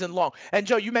all season long. And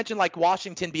Joe, you mentioned like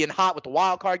Washington being hot with the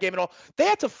wild card game and all. They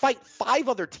had to fight 5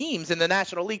 other teams in the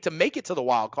National League to make it to the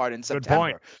wild card in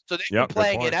September. So they've been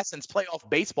playing, in essence, playoff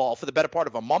baseball for the better part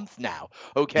of a month now.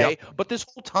 Okay. Yep. But this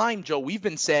whole time, Joe, we've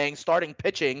been saying starting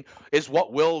pitching is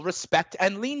what we'll respect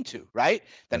and lean to, right?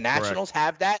 The Nationals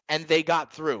have that, and they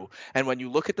got through. And when you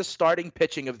look at the starting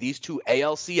pitching of these two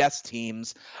ALCS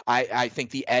teams, I think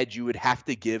the edge you would have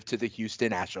to give to the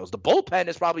Houston Astros. The bullpen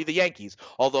is probably the Yankees,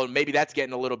 although maybe that's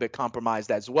getting a little bit compromised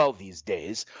as well these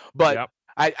days. But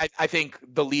I think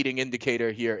the leading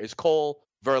indicator here is Cole,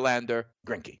 Verlander,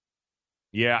 Greinke.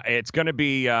 Yeah, it's going to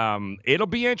be it'll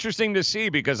be interesting to see,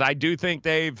 because I do think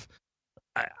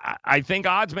I think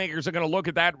odds makers are going to look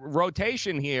at that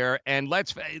rotation here. And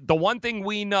the one thing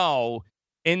we know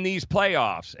in these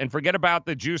playoffs, and forget about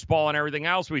the juice ball and everything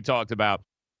else we talked about,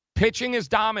 pitching is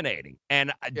dominating.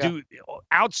 And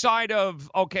outside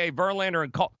of, Verlander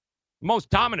and Cole,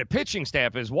 most dominant pitching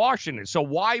staff is Washington. So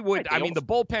why would, the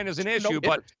bullpen is an issue,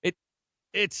 but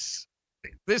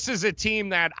this is a team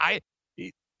that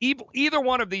either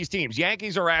one of these teams,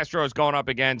 Yankees or Astros, going up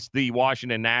against the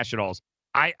Washington Nationals,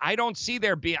 I don't see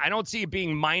it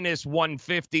being minus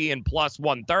 150 and plus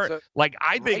 130.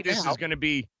 I think this is going to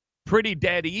be pretty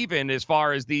dead even as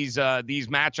far as these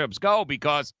matchups go,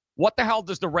 because what the hell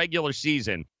does the regular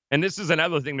season, and this is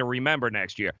another thing to remember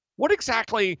next year, what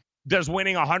exactly does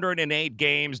winning 108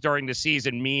 games during the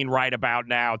season mean right about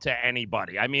now to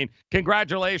anybody? I mean,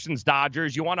 congratulations,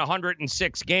 Dodgers. You won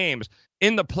 106 games.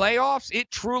 In the playoffs, it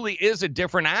truly is a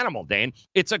different animal, Dane.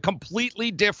 It's a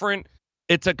completely different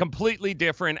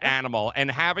animal. And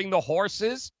having the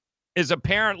horses is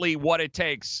apparently what it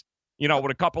takes,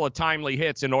 with a couple of timely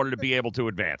hits in order to be able to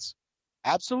advance.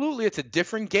 Absolutely. It's a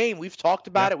different game. We've talked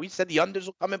about it. We said the unders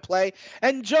will come and play.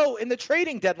 And, Joe, in the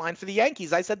trading deadline for the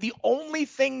Yankees, I said the only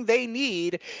thing they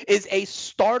need is a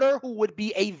starter who would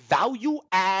be a value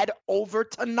add over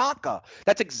Tanaka.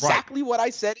 That's exactly what I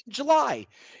said in July.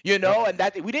 And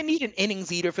that we didn't need an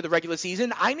innings eater for the regular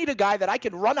season. I need a guy that I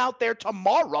can run out there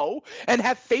tomorrow and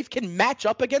have faith can match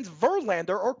up against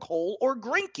Verlander or Cole or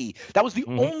Greinke. That was the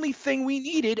only thing we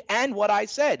needed. And what I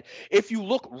said, if you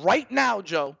look right now,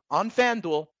 Joe, on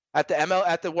FanDuel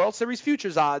at the World Series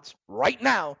futures odds right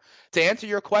now, to answer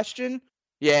your question,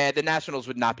 the Nationals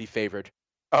would not be favored.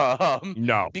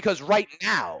 No, because right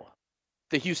now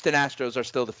the Houston Astros are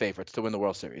still the favorites to win the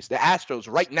World Series. The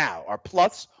Astros right now are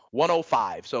plus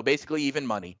 105, so basically even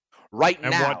money.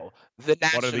 The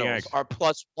Nationals are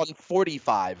plus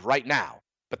 145 right now,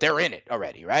 but they're in it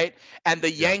already, right? And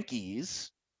the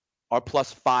Yankees are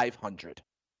plus 500.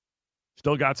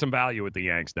 Still got some value with the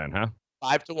Yanks then, huh?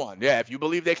 5-1. Yeah, if you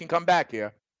believe they can come back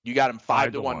here, you got them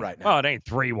 5-1 right now. Oh, it ain't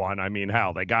 3-1. I mean,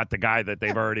 hell, they got the guy that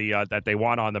they've already that they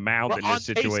want on the mound in this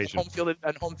situation.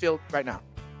 Home field right now.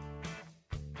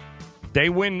 They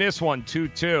win this one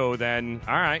 2-2, then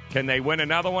all right. Can they win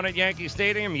another one at Yankee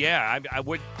Stadium? Yeah, I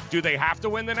would. Do they have to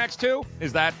win the next two?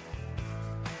 Is that?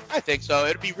 I think so.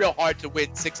 It'd be real hard to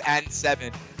win 6 and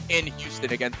 7 in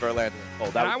Houston against Verlander.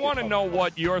 I want to know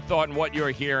what your thought and what you're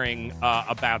hearing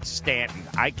about Stanton.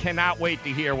 I cannot wait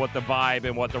to hear what the vibe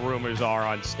and what the rumors are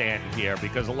on Stanton here,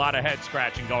 because a lot of head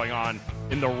scratching going on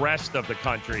in the rest of the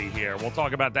country here. We'll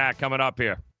talk about that coming up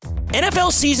here.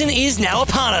 NFL season is now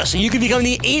upon us, and you can become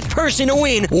the 8th person to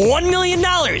win $1 million in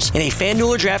a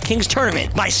FanDuel or DraftKings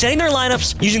tournament by setting their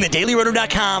lineups using the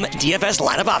DailyRoto.com DFS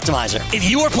lineup optimizer. If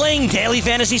you are playing daily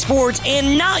fantasy sports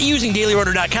and not using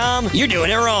DailyRoto.com, you're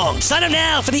doing it wrong. Sign up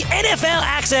now for the NFL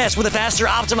access with a faster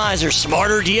optimizer,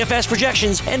 smarter DFS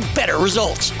projections, and better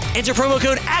results. Enter promo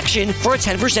code ACTION for a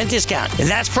 10% discount.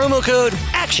 That's promo code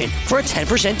ACTION for a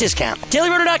 10% discount.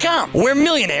 DailyRoto.com, where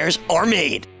millionaires are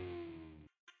made.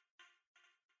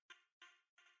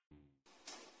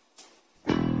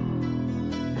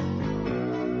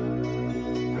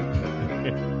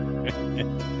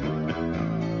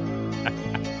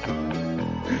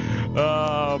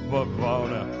 Oh,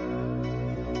 Bavona.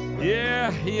 Yeah,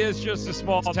 he is just a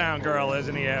small town girl,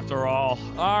 isn't he, after all?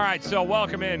 All right, so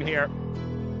welcome in here.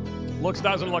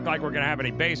 Doesn't look like we're going to have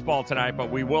any baseball tonight, but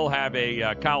we will have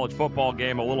a college football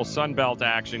game, a little Sun Belt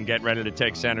action getting ready to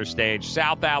take center stage.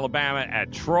 South Alabama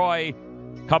at Troy.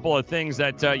 Couple of things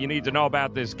that you need to know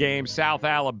about this game. South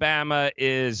Alabama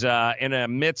is in the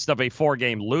midst of a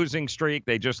 4-game losing streak.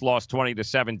 They just lost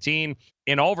 20-17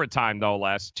 in overtime, no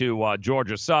less, to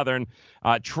Georgia Southern.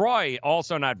 Troy,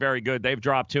 also not very good. They've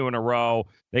dropped 2 in a row.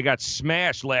 They got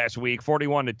smashed last week,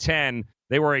 41-10.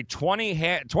 They were a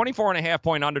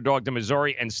 24.5-point underdog to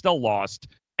Missouri and still lost,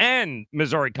 and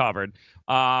Missouri covered.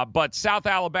 But South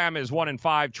Alabama is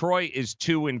 1-5. Troy is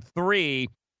 2-3.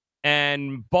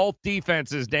 And both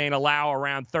defenses, Dane, allow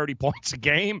around 30 points a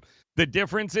game. The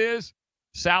difference is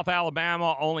South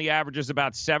Alabama only averages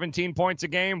about 17 points a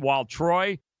game, while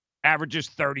Troy averages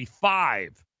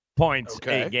 35 points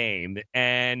a game.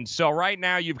 And so right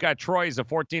now you've got Troy as a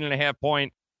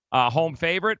 14.5-point home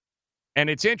favorite. And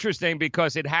it's interesting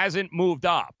because it hasn't moved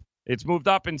up. It's moved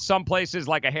up in some places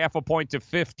like a half a point to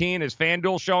 15. Is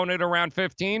FanDuel showing it around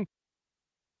 15?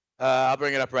 I'll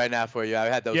bring it up right now for you. I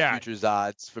had those futures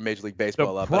odds for Major League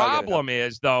Baseball up. The problem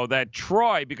is, though, that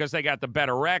Troy, because they got the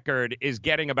better record, is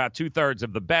getting about 2/3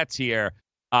 of the bets here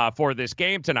for this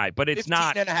game tonight. But it's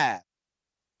not 15.5.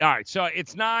 All right, so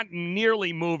it's not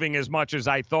nearly moving as much as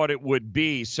I thought it would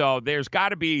be. So there's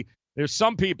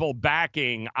some people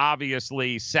backing,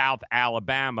 obviously, South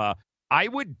Alabama. I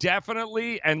would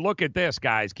definitely, and look at this,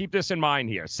 guys. Keep this in mind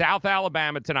here. South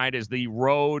Alabama tonight is the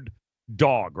road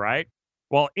dog, right?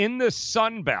 Well, in the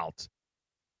Sun Belt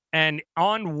and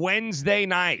on Wednesday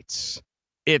nights,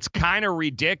 it's kind of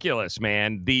ridiculous,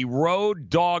 man. The road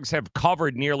dogs have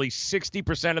covered nearly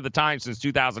 60% of the time since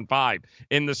 2005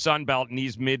 in the Sun Belt in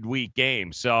these midweek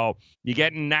games. So you're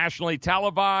getting nationally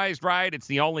televised, right? It's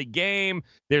the only game.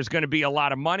 There's going to be a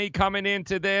lot of money coming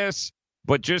into this.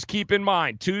 But just keep in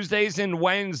mind, Tuesdays and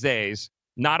Wednesdays,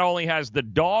 not only has the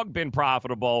dog been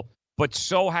profitable, but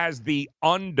so has the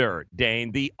under,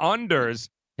 Dane. The unders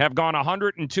have gone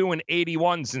 102 and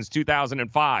 81 since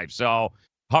 2005. So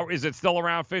how is it still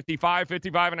around 55,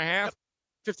 55 and a half?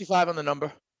 55 on the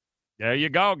number. There you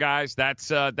go, guys.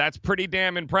 That's pretty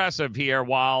damn impressive here.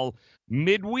 While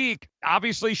midweek,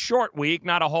 obviously short week,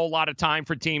 not a whole lot of time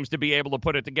for teams to be able to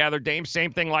put it together. Dame,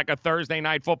 same thing like a Thursday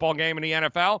night football game in the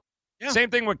NFL. Yeah.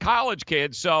 Same thing with college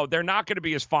kids, so they're not going to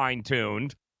be as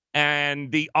fine-tuned.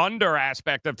 And the under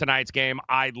aspect of tonight's game,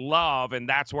 I love, and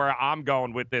that's where I'm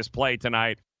going with this play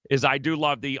tonight, is I do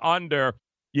love the under.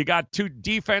 You got two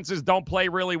defenses don't play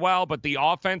really well, but the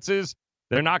offenses,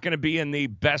 they're not going to be in the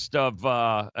best of,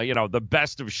 the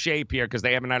best of shape here because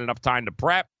they haven't had enough time to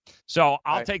prep. So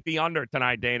I'll take the under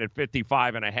tonight, Dane, at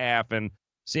 55 and a half. And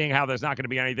seeing how there's not going to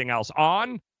be anything else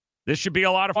on, this should be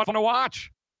a lot of fun to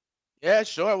watch. Yeah,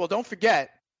 sure. Well, don't forget,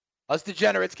 us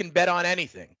degenerates can bet on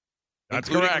anything,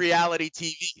 including correct. Reality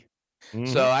TV. Mm-hmm.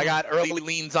 So I got early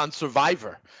leans on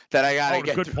Survivor that I got to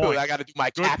get through. Point. I got to do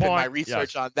my cap and my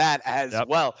research on that as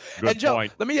well. Good and Joe,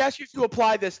 point. let me ask you if you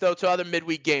apply this, though, to other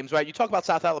midweek games, right? You talk about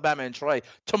South Alabama and Troy.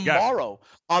 Tomorrow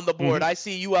on the board, I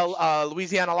see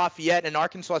Louisiana Lafayette and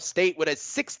Arkansas State with a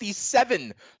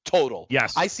 67 total.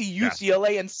 Yes. I see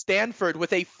UCLA and Stanford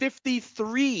with a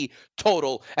 53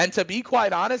 total. And to be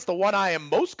quite honest, the one I am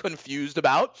most confused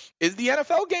about is the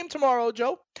NFL game tomorrow,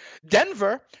 Joe.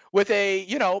 Denver with a,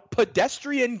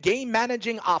 pedestrian game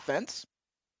managing offense,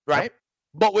 right? Yep.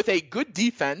 But with a good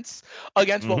defense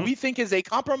against what we think is a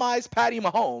compromised Patty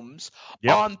Mahomes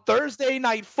on Thursday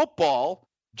Night Football.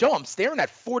 Joe, I'm staring at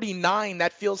 49.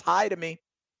 That feels high to me.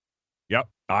 Yep,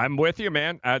 I'm with you,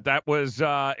 man. That was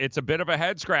it's a bit of a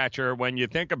head scratcher when you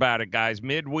think about it, guys.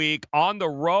 Midweek on the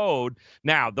road.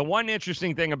 Now, the one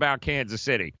interesting thing about Kansas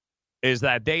City is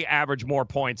that they average more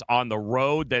points on the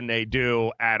road than they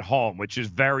do at home, which is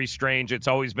very strange. It's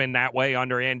always been that way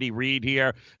under Andy Reid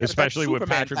here, especially with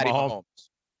Patrick Mahomes.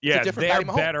 Yeah, they're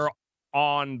better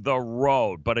on the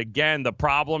road. But again, the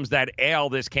problems that ail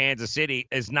this Kansas City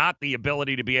is not the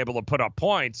ability to be able to put up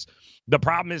points. The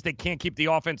problem is they can't keep the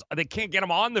offense. They can't get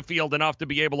them on the field enough to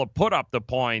be able to put up the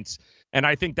points. And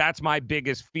I think that's my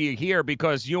biggest fear here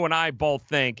because you and I both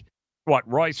think,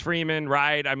 Royce Freeman,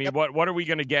 right? I mean, what are we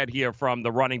going to get here from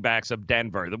the running backs of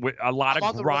Denver? A lot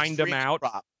of grind them out.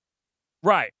 Prop.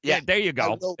 Right. Yeah, there you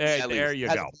go. There you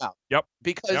go. Yep.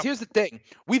 Because here's the thing.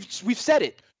 We've said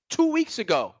it 2 weeks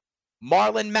ago.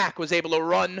 Marlon Mack was able to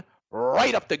run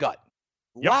right up the gut.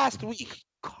 Yep. Last week,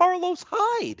 Carlos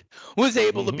Hyde was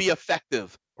able to be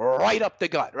effective right up the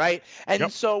gut, right?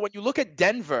 And so when you look at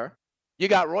Denver, you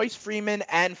got Royce Freeman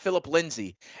and Phillip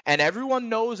Lindsay. And everyone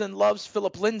knows and loves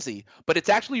Phillip Lindsay, but it's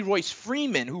actually Royce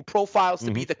Freeman who profiles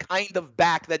to be the kind of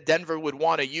back that Denver would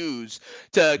want to use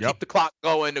to keep the clock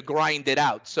going, to grind it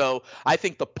out. So I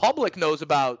think the public knows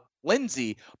about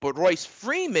Lindsay, but Royce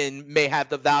Freeman may have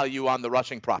the value on the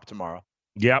rushing prop tomorrow.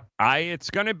 Yep. It's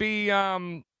going to be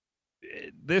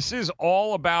this is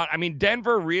all about,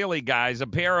 Denver really, guys, a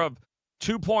pair of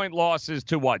 2-point losses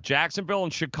to Jacksonville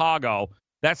and Chicago.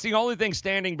 That's the only thing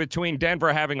standing between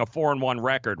Denver having a 4-1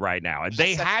 record right now. And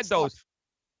they had those.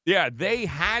 Yeah, they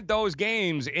had those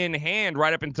games in hand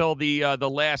right up until the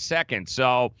last second.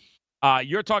 So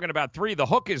you're talking about 3. The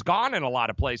hook is gone in a lot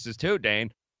of places too,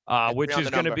 Dane, which is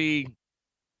going to be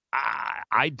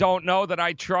I don't know that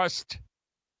I trust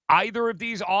either of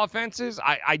these offenses.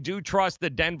 I do trust the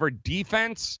Denver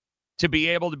defense to be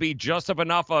able to be just of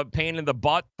enough of a pain in the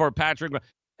butt for Patrick.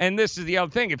 And this is the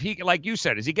other thing. If he, like you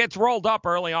said, as he gets rolled up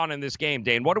early on in this game,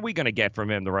 Dane, what are we going to get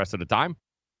from him the rest of the time?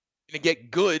 Going to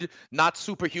get good, not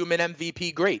superhuman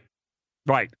MVP great.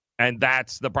 Right. And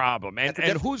that's the problem. And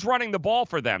who's running the ball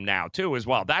for them now, too, as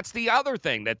well? That's the other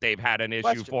thing that they've had an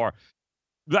issue for.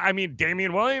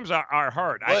 Damian Williams are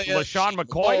hurt. LaShawn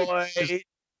McCoy.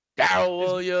 Darrell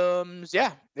Williams.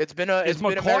 Yeah. It's been a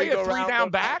McCoy a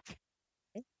 3-down back?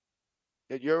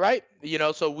 You're right.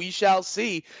 So we shall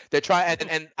see.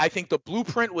 And I think the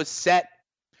blueprint was set.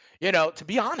 To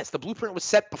be honest, the blueprint was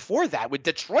set before that with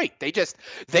Detroit. They just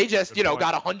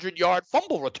got a 100-yard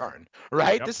fumble return,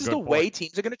 right? This is the way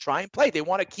teams are going to try and play. They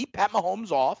want to keep Pat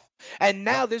Mahomes off And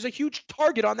now there's a huge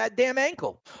target on that damn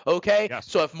ankle. Okay? Yes.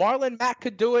 So if Marlon Mack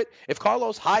could do it, if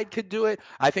Carlos Hyde could do it,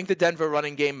 I think the Denver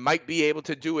running game might be able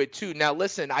to do it too. Now,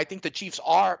 listen, I think the Chiefs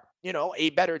are a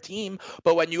better team.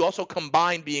 But when you also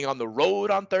combine being on the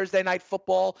road on Thursday Night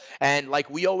Football, and like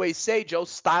we always say, Joe,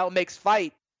 style makes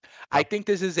fight. I think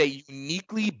this is a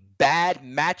uniquely bad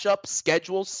matchup,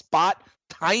 schedule, spot,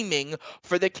 timing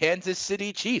for the Kansas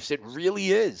City Chiefs. It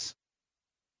really is.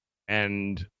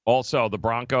 And also, the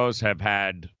Broncos have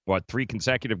had, 3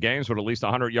 consecutive games with at least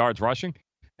 100 yards rushing.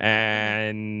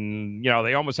 And,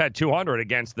 they almost had 200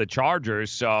 against the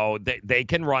Chargers, so they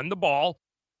can run the ball.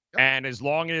 And as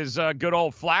long as good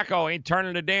old Flacco ain't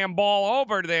turning the damn ball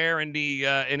over there in the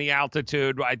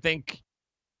altitude, I think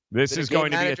this is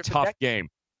going to be a tough game.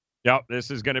 Yep, this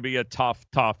is going to be a tough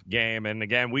game. And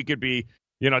again, we could be,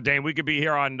 Dane, we could be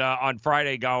here on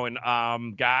Friday going,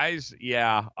 guys,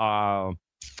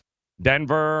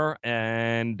 Denver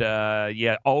and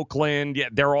Oakland,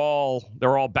 they're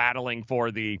all battling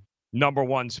for the number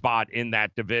 1 spot in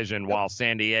that division, while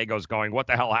San Diego's going, what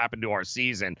the hell happened to our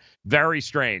season? Very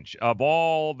strange. Of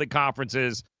all the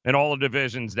conferences and all the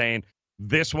divisions, Dane,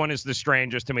 this one is the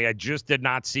strangest to me. I just did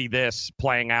not see this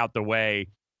playing out the way.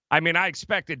 I mean, I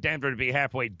expected Denver to be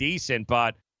halfway decent,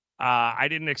 but I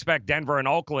didn't expect Denver and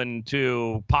Oakland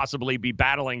to possibly be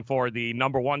battling for the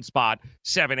number 1 spot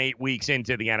 7-8 weeks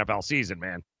into the NFL season,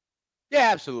 man. Yeah,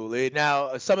 absolutely.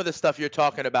 Now, some of the stuff you're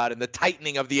talking about and the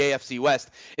tightening of the AFC West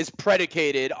is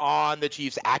predicated on the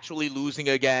Chiefs actually losing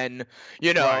again,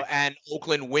 Right. and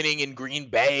Oakland winning in Green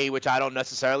Bay, which I don't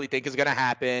necessarily think is going to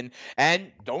happen.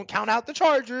 And don't count out the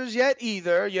Chargers yet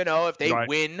either, if they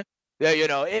win.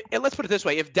 Let's put it this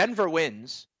way. If Denver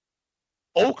wins,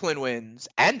 Oakland wins,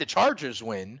 and the Chargers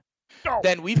win,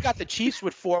 then we've got the Chiefs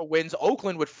with 4 wins,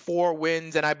 Oakland with 4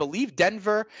 wins, and I believe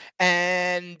Denver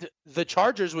and the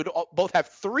Chargers would both have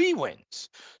 3 wins.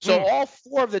 So all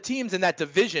 4 of the teams in that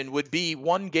division would be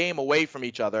 1 game away from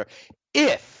each other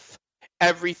if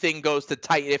everything goes to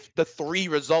tighten, if the 3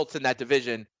 results in that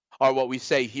division are what we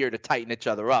say here to tighten each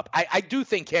other up. I do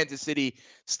think Kansas City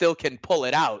still can pull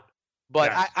it out,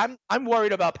 but Yes. I'm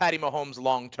worried about Patty Mahomes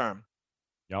long term.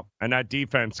 Yep, and that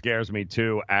defense scares me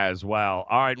too as well.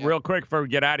 All right, real quick before we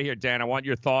get out of here, Dan, I want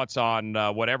your thoughts on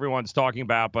what everyone's talking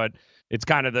about, but it's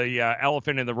kind of the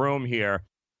elephant in the room here.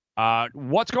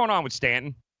 What's going on with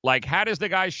Stanton? Like, how does the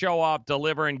guy show up,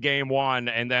 deliver in game 1,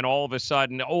 and then all of a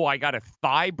sudden, I got a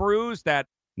thigh bruise that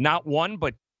not 1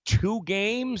 but 2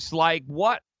 games? Like,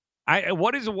 what?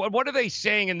 What are they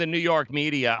saying in the New York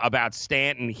media about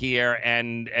Stanton here,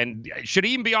 and should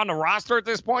he even be on the roster at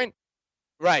this point?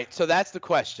 Right. So that's the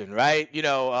question, right?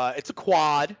 It's a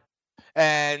quad.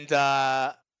 And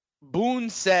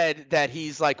Boone said that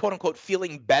he's like, quote unquote,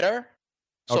 feeling better.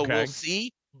 So we'll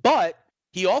see. But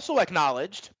he also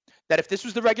acknowledged that if this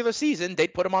was the regular season,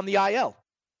 they'd put him on the IL.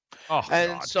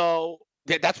 So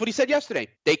that's what he said yesterday.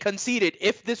 They conceded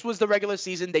if this was the regular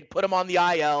season, they'd put him on the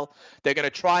IL. They're going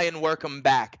to try and work him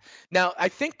back. Now, I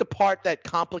think the part that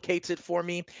complicates it for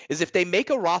me is if they make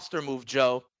a roster move,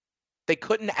 Joe, they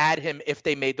couldn't add him if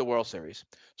they made the World Series.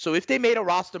 So if they made a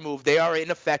roster move, they are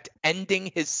in effect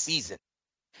ending his season.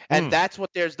 And that's what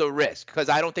there's the risk, because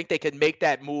I don't think they can make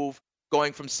that move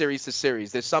going from series to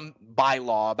series. There's some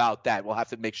bylaw about that. We'll have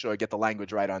to make sure I get the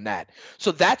language right on that.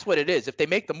 So that's what it is. If they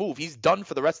make the move, he's done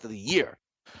for the rest of the year.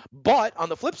 But on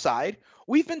the flip side,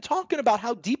 we've been talking about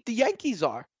how deep the Yankees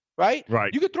are, right?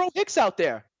 Right. You could throw Hicks out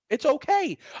there. It's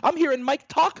okay. I'm hearing Mike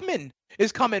Tauchman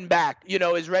is coming back,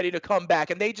 is ready to come back.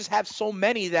 And they just have so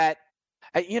many that,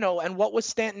 and what was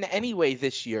Stanton anyway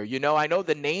this year? I know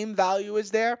the name value is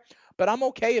there, but I'm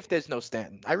okay if there's no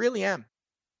Stanton. I really am.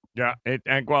 Yeah.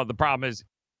 The problem is,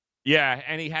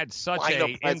 and he had such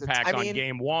an impact on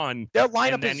game 1. Their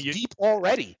lineup is deep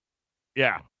already.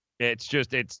 Yeah. It's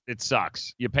just, it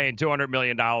sucks. You're paying $200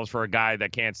 million for a guy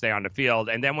that can't stay on the field.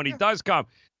 And then when he does come,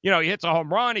 he hits a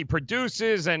home run, he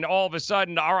produces, and all of a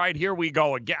sudden, all right, here we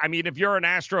go again. I mean, if you're an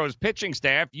Astros pitching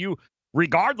staff,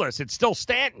 regardless, it's still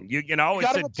Stanton.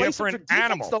 It's a different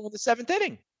animal. Still in the 7th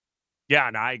inning. Yeah,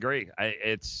 no, I agree.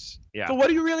 So what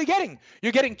are you really getting?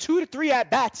 You're getting 2 to 3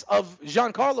 at-bats of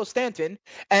Giancarlo Stanton,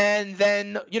 and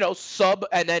then, sub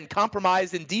and then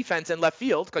compromised in defense and left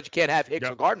field because you can't have Hicks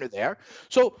or Gardner there.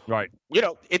 So,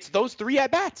 it's those 3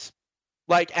 at-bats.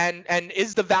 Like, and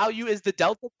is the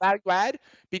delta value add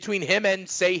between him and,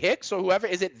 say, Hicks or whoever,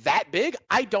 is it that big?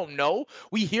 I don't know.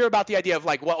 We hear about the idea of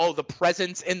like, the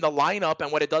presence in the lineup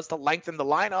and what it does to lengthen the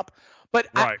lineup. But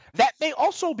that may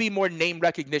also be more name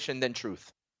recognition than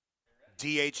truth.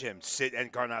 DH him, Sid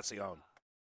Encarnacion.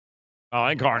 Oh,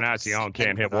 Encarnacion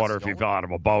can't hit water if he fell out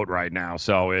of a boat right now.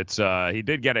 So it's he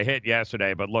did get a hit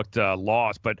yesterday, but looked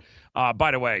lost. But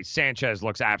by the way, Sanchez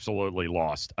looks absolutely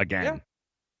lost again.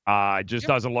 It just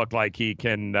doesn't look like he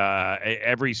can.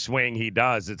 Every swing he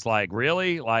does, it's like,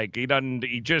 really? Like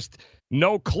he just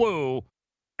no clue.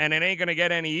 And it ain't going to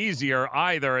get any easier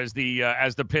either as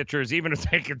the pitchers, even if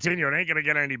they continue, it ain't going to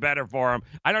get any better for him.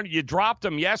 You dropped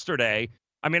him yesterday.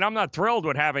 I mean, I'm not thrilled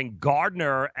with having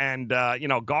Gardner, and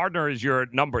Gardner is your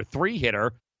number 3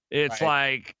 hitter. It's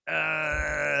like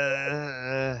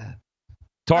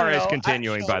Torres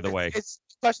continuing, by the way. The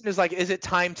question is like, is it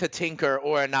time to tinker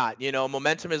or not?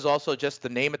 Momentum is also just the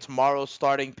name of tomorrow's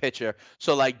starting pitcher.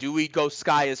 So like, do we go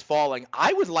sky is falling?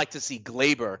 I would like to see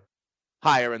Glaber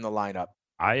higher in the lineup.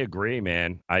 I agree,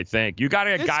 man. I think you got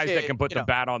to get guys that can put the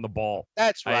bat on the ball.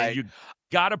 That's right. You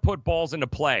got to put balls into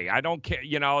play. I don't care.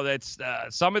 That's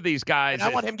some of these guys. And I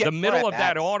want him the middle of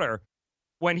that order.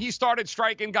 When he started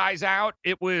striking guys out,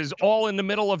 it was all in the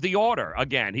middle of the order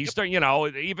again. He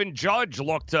started, even Judge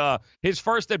looked. His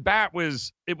first at bat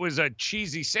was a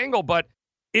cheesy single, but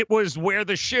it was where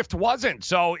the shift wasn't.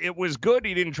 So it was good.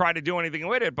 He didn't try to do anything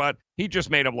with it, but he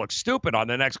just made him look stupid on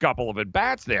the next couple of at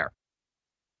bats there.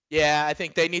 Yeah, I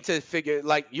think they need to figure,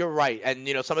 like, you're right. And,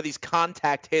 some of these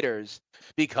contact hitters,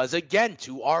 because, again,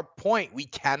 to our point, we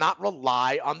cannot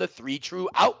rely on the 3 true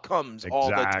outcomes all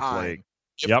the time.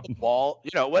 Yep. The ball,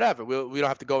 whatever. We don't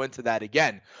have to go into that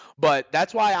again. But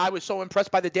that's why I was so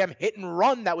impressed by the damn hit and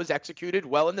run that was executed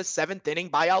well in the 7th inning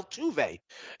by Altuve.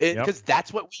 Because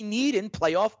that's what we need in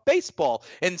playoff baseball,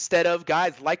 instead of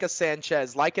guys like a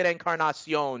Sanchez, like an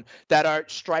Encarnacion that are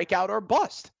strikeout or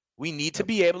bust. We need to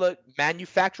be able to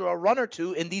manufacture a run or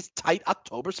two in these tight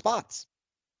October spots.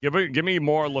 Give me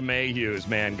more LeMahieu's,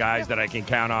 man, guys that I can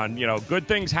count on. Good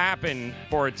things happen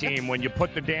for a team when you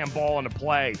put the damn ball into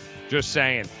play. Just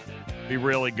saying. Be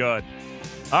really good.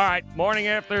 All right, morning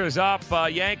after is up.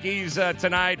 Yankees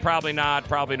tonight, probably not,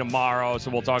 probably tomorrow,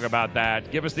 so we'll talk about that.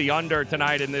 Give us the under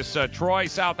tonight in this Troy,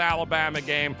 South Alabama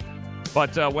game.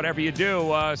 But whatever you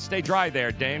do, stay dry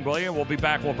there, Dane, will you? We'll be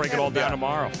back. We'll break it all down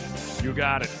tomorrow. You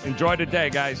got it. Enjoy the day,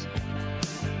 guys.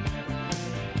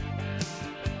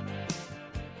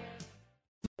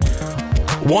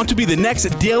 Want to be the next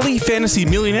daily fantasy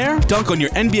millionaire? Dunk on your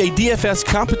NBA DFS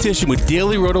competition with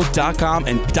DailyRoto.com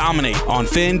and dominate on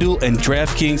FanDuel and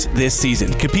DraftKings this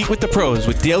season. Compete with the pros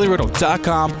with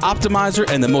DailyRoto.com, Optimizer,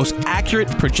 and the most accurate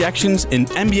projections in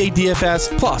NBA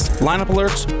DFS, plus lineup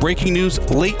alerts, breaking news,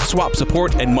 late swap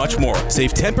support, and much more.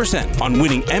 Save 10% on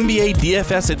winning NBA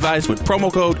DFS advice with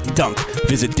promo code DUNK.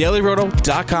 Visit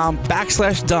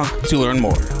DailyRoto.com/dunk to learn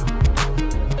more.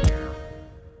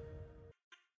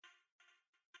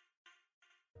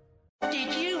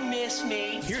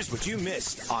 Here's what you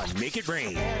missed on Make It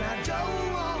Rain.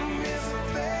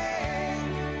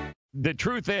 The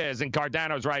truth is, and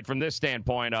Cardano's right from this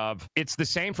standpoint of, it's the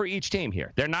same for each team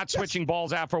here. They're not switching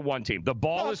balls out for one team. The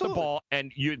ball is the ball,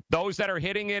 and those that are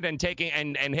hitting it and taking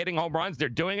and hitting home runs, they're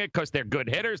doing it because they're good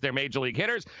hitters. They're major league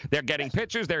hitters. They're getting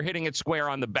pitches. They're hitting it square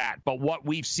on the bat. But what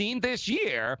we've seen this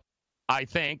year, I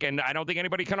think, and I don't think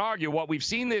anybody can argue, what we've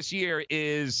seen this year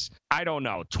is,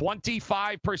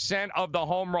 25% of the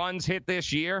home runs hit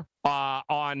this year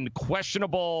on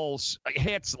questionable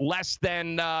hits, less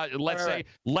than, say,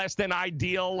 less than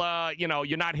ideal.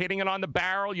 You're not hitting it on the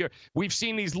barrel. We've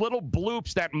seen these little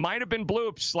bloops that might have been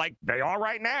bloops, like they are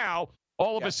right now,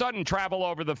 all of a sudden travel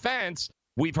over the fence.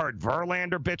 We've heard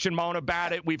Verlander bitch and moan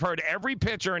about it. We've heard every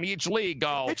pitcher in each league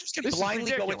go, pitchers can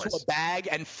blindly go into a bag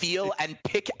and feel and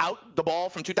pick out the ball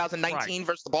from 2019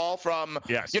 versus the ball from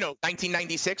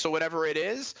 1996 or whatever it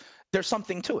is. There's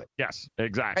something to it. Yes,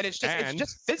 exactly. And it's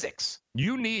just physics.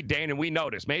 You need, Dane, and we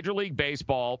noticed, Major League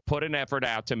Baseball put an effort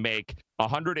out to make a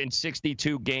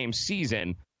 162-game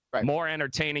season more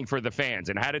entertaining for the fans.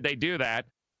 And how did they do that?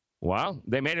 Well,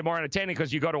 they made it more entertaining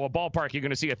because you go to a ballpark, you're going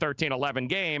to see a 13-11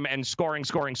 game, and scoring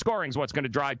is what's going to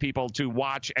drive people to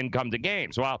watch and come to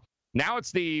games. Well, now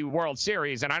it's the World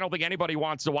Series, and I don't think anybody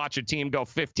wants to watch a team go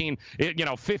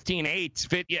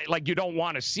 15-8. Like, you don't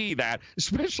want to see that,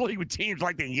 especially with teams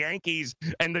like the Yankees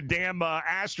and the damn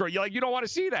Astros. You don't want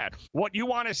to see that. What you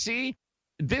want to see,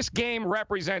 this game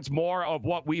represents more of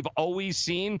what we've always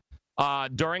seen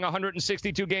during a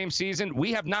 162-game season.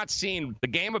 We have not seen the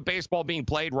game of baseball being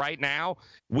played right now.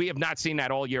 We have not seen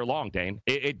that all year long, Dane.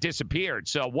 It disappeared.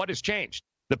 So what has changed?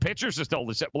 The pitchers are still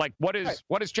the same. Like, what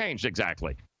has changed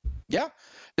exactly? Yeah,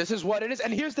 this is what it is.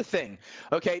 And here's the thing.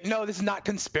 Okay, no, this is not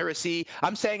conspiracy.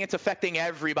 I'm saying it's affecting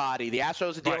everybody. The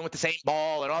Astros are dealing with the same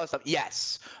ball and all that stuff.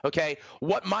 Yes. Okay.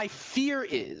 What my fear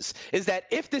is that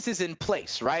if this is in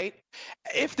place, right?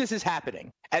 If this is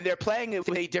happening and they're playing it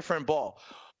with a different ball,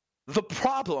 the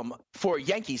problem for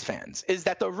Yankees fans is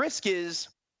that the risk is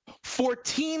for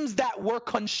teams that were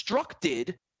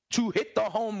constructed to hit the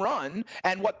home run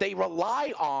and what they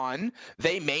rely on,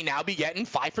 they may now be getting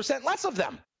 5% less of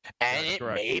them. And it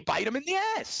may bite them in the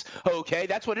ass. Okay,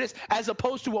 that's what it is. As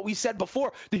opposed to what we said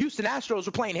before, the Houston Astros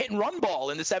were playing hit and run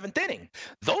ball in the 7th inning.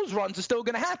 Those runs are still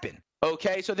going to happen.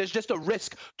 Okay, so there's just a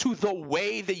risk to the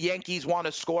way the Yankees want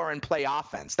to score and play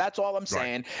offense. That's all I'm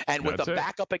saying. And with the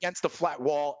backup against the flat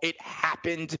wall, it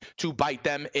happened to bite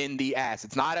them in the ass.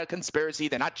 It's not a conspiracy.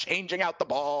 They're not changing out the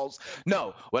balls.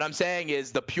 No, what I'm saying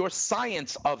is the pure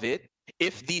science of it,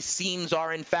 if these seams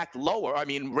are in fact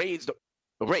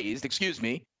raised, excuse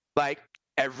me, like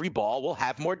every ball will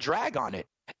have more drag on it.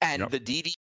 And the DD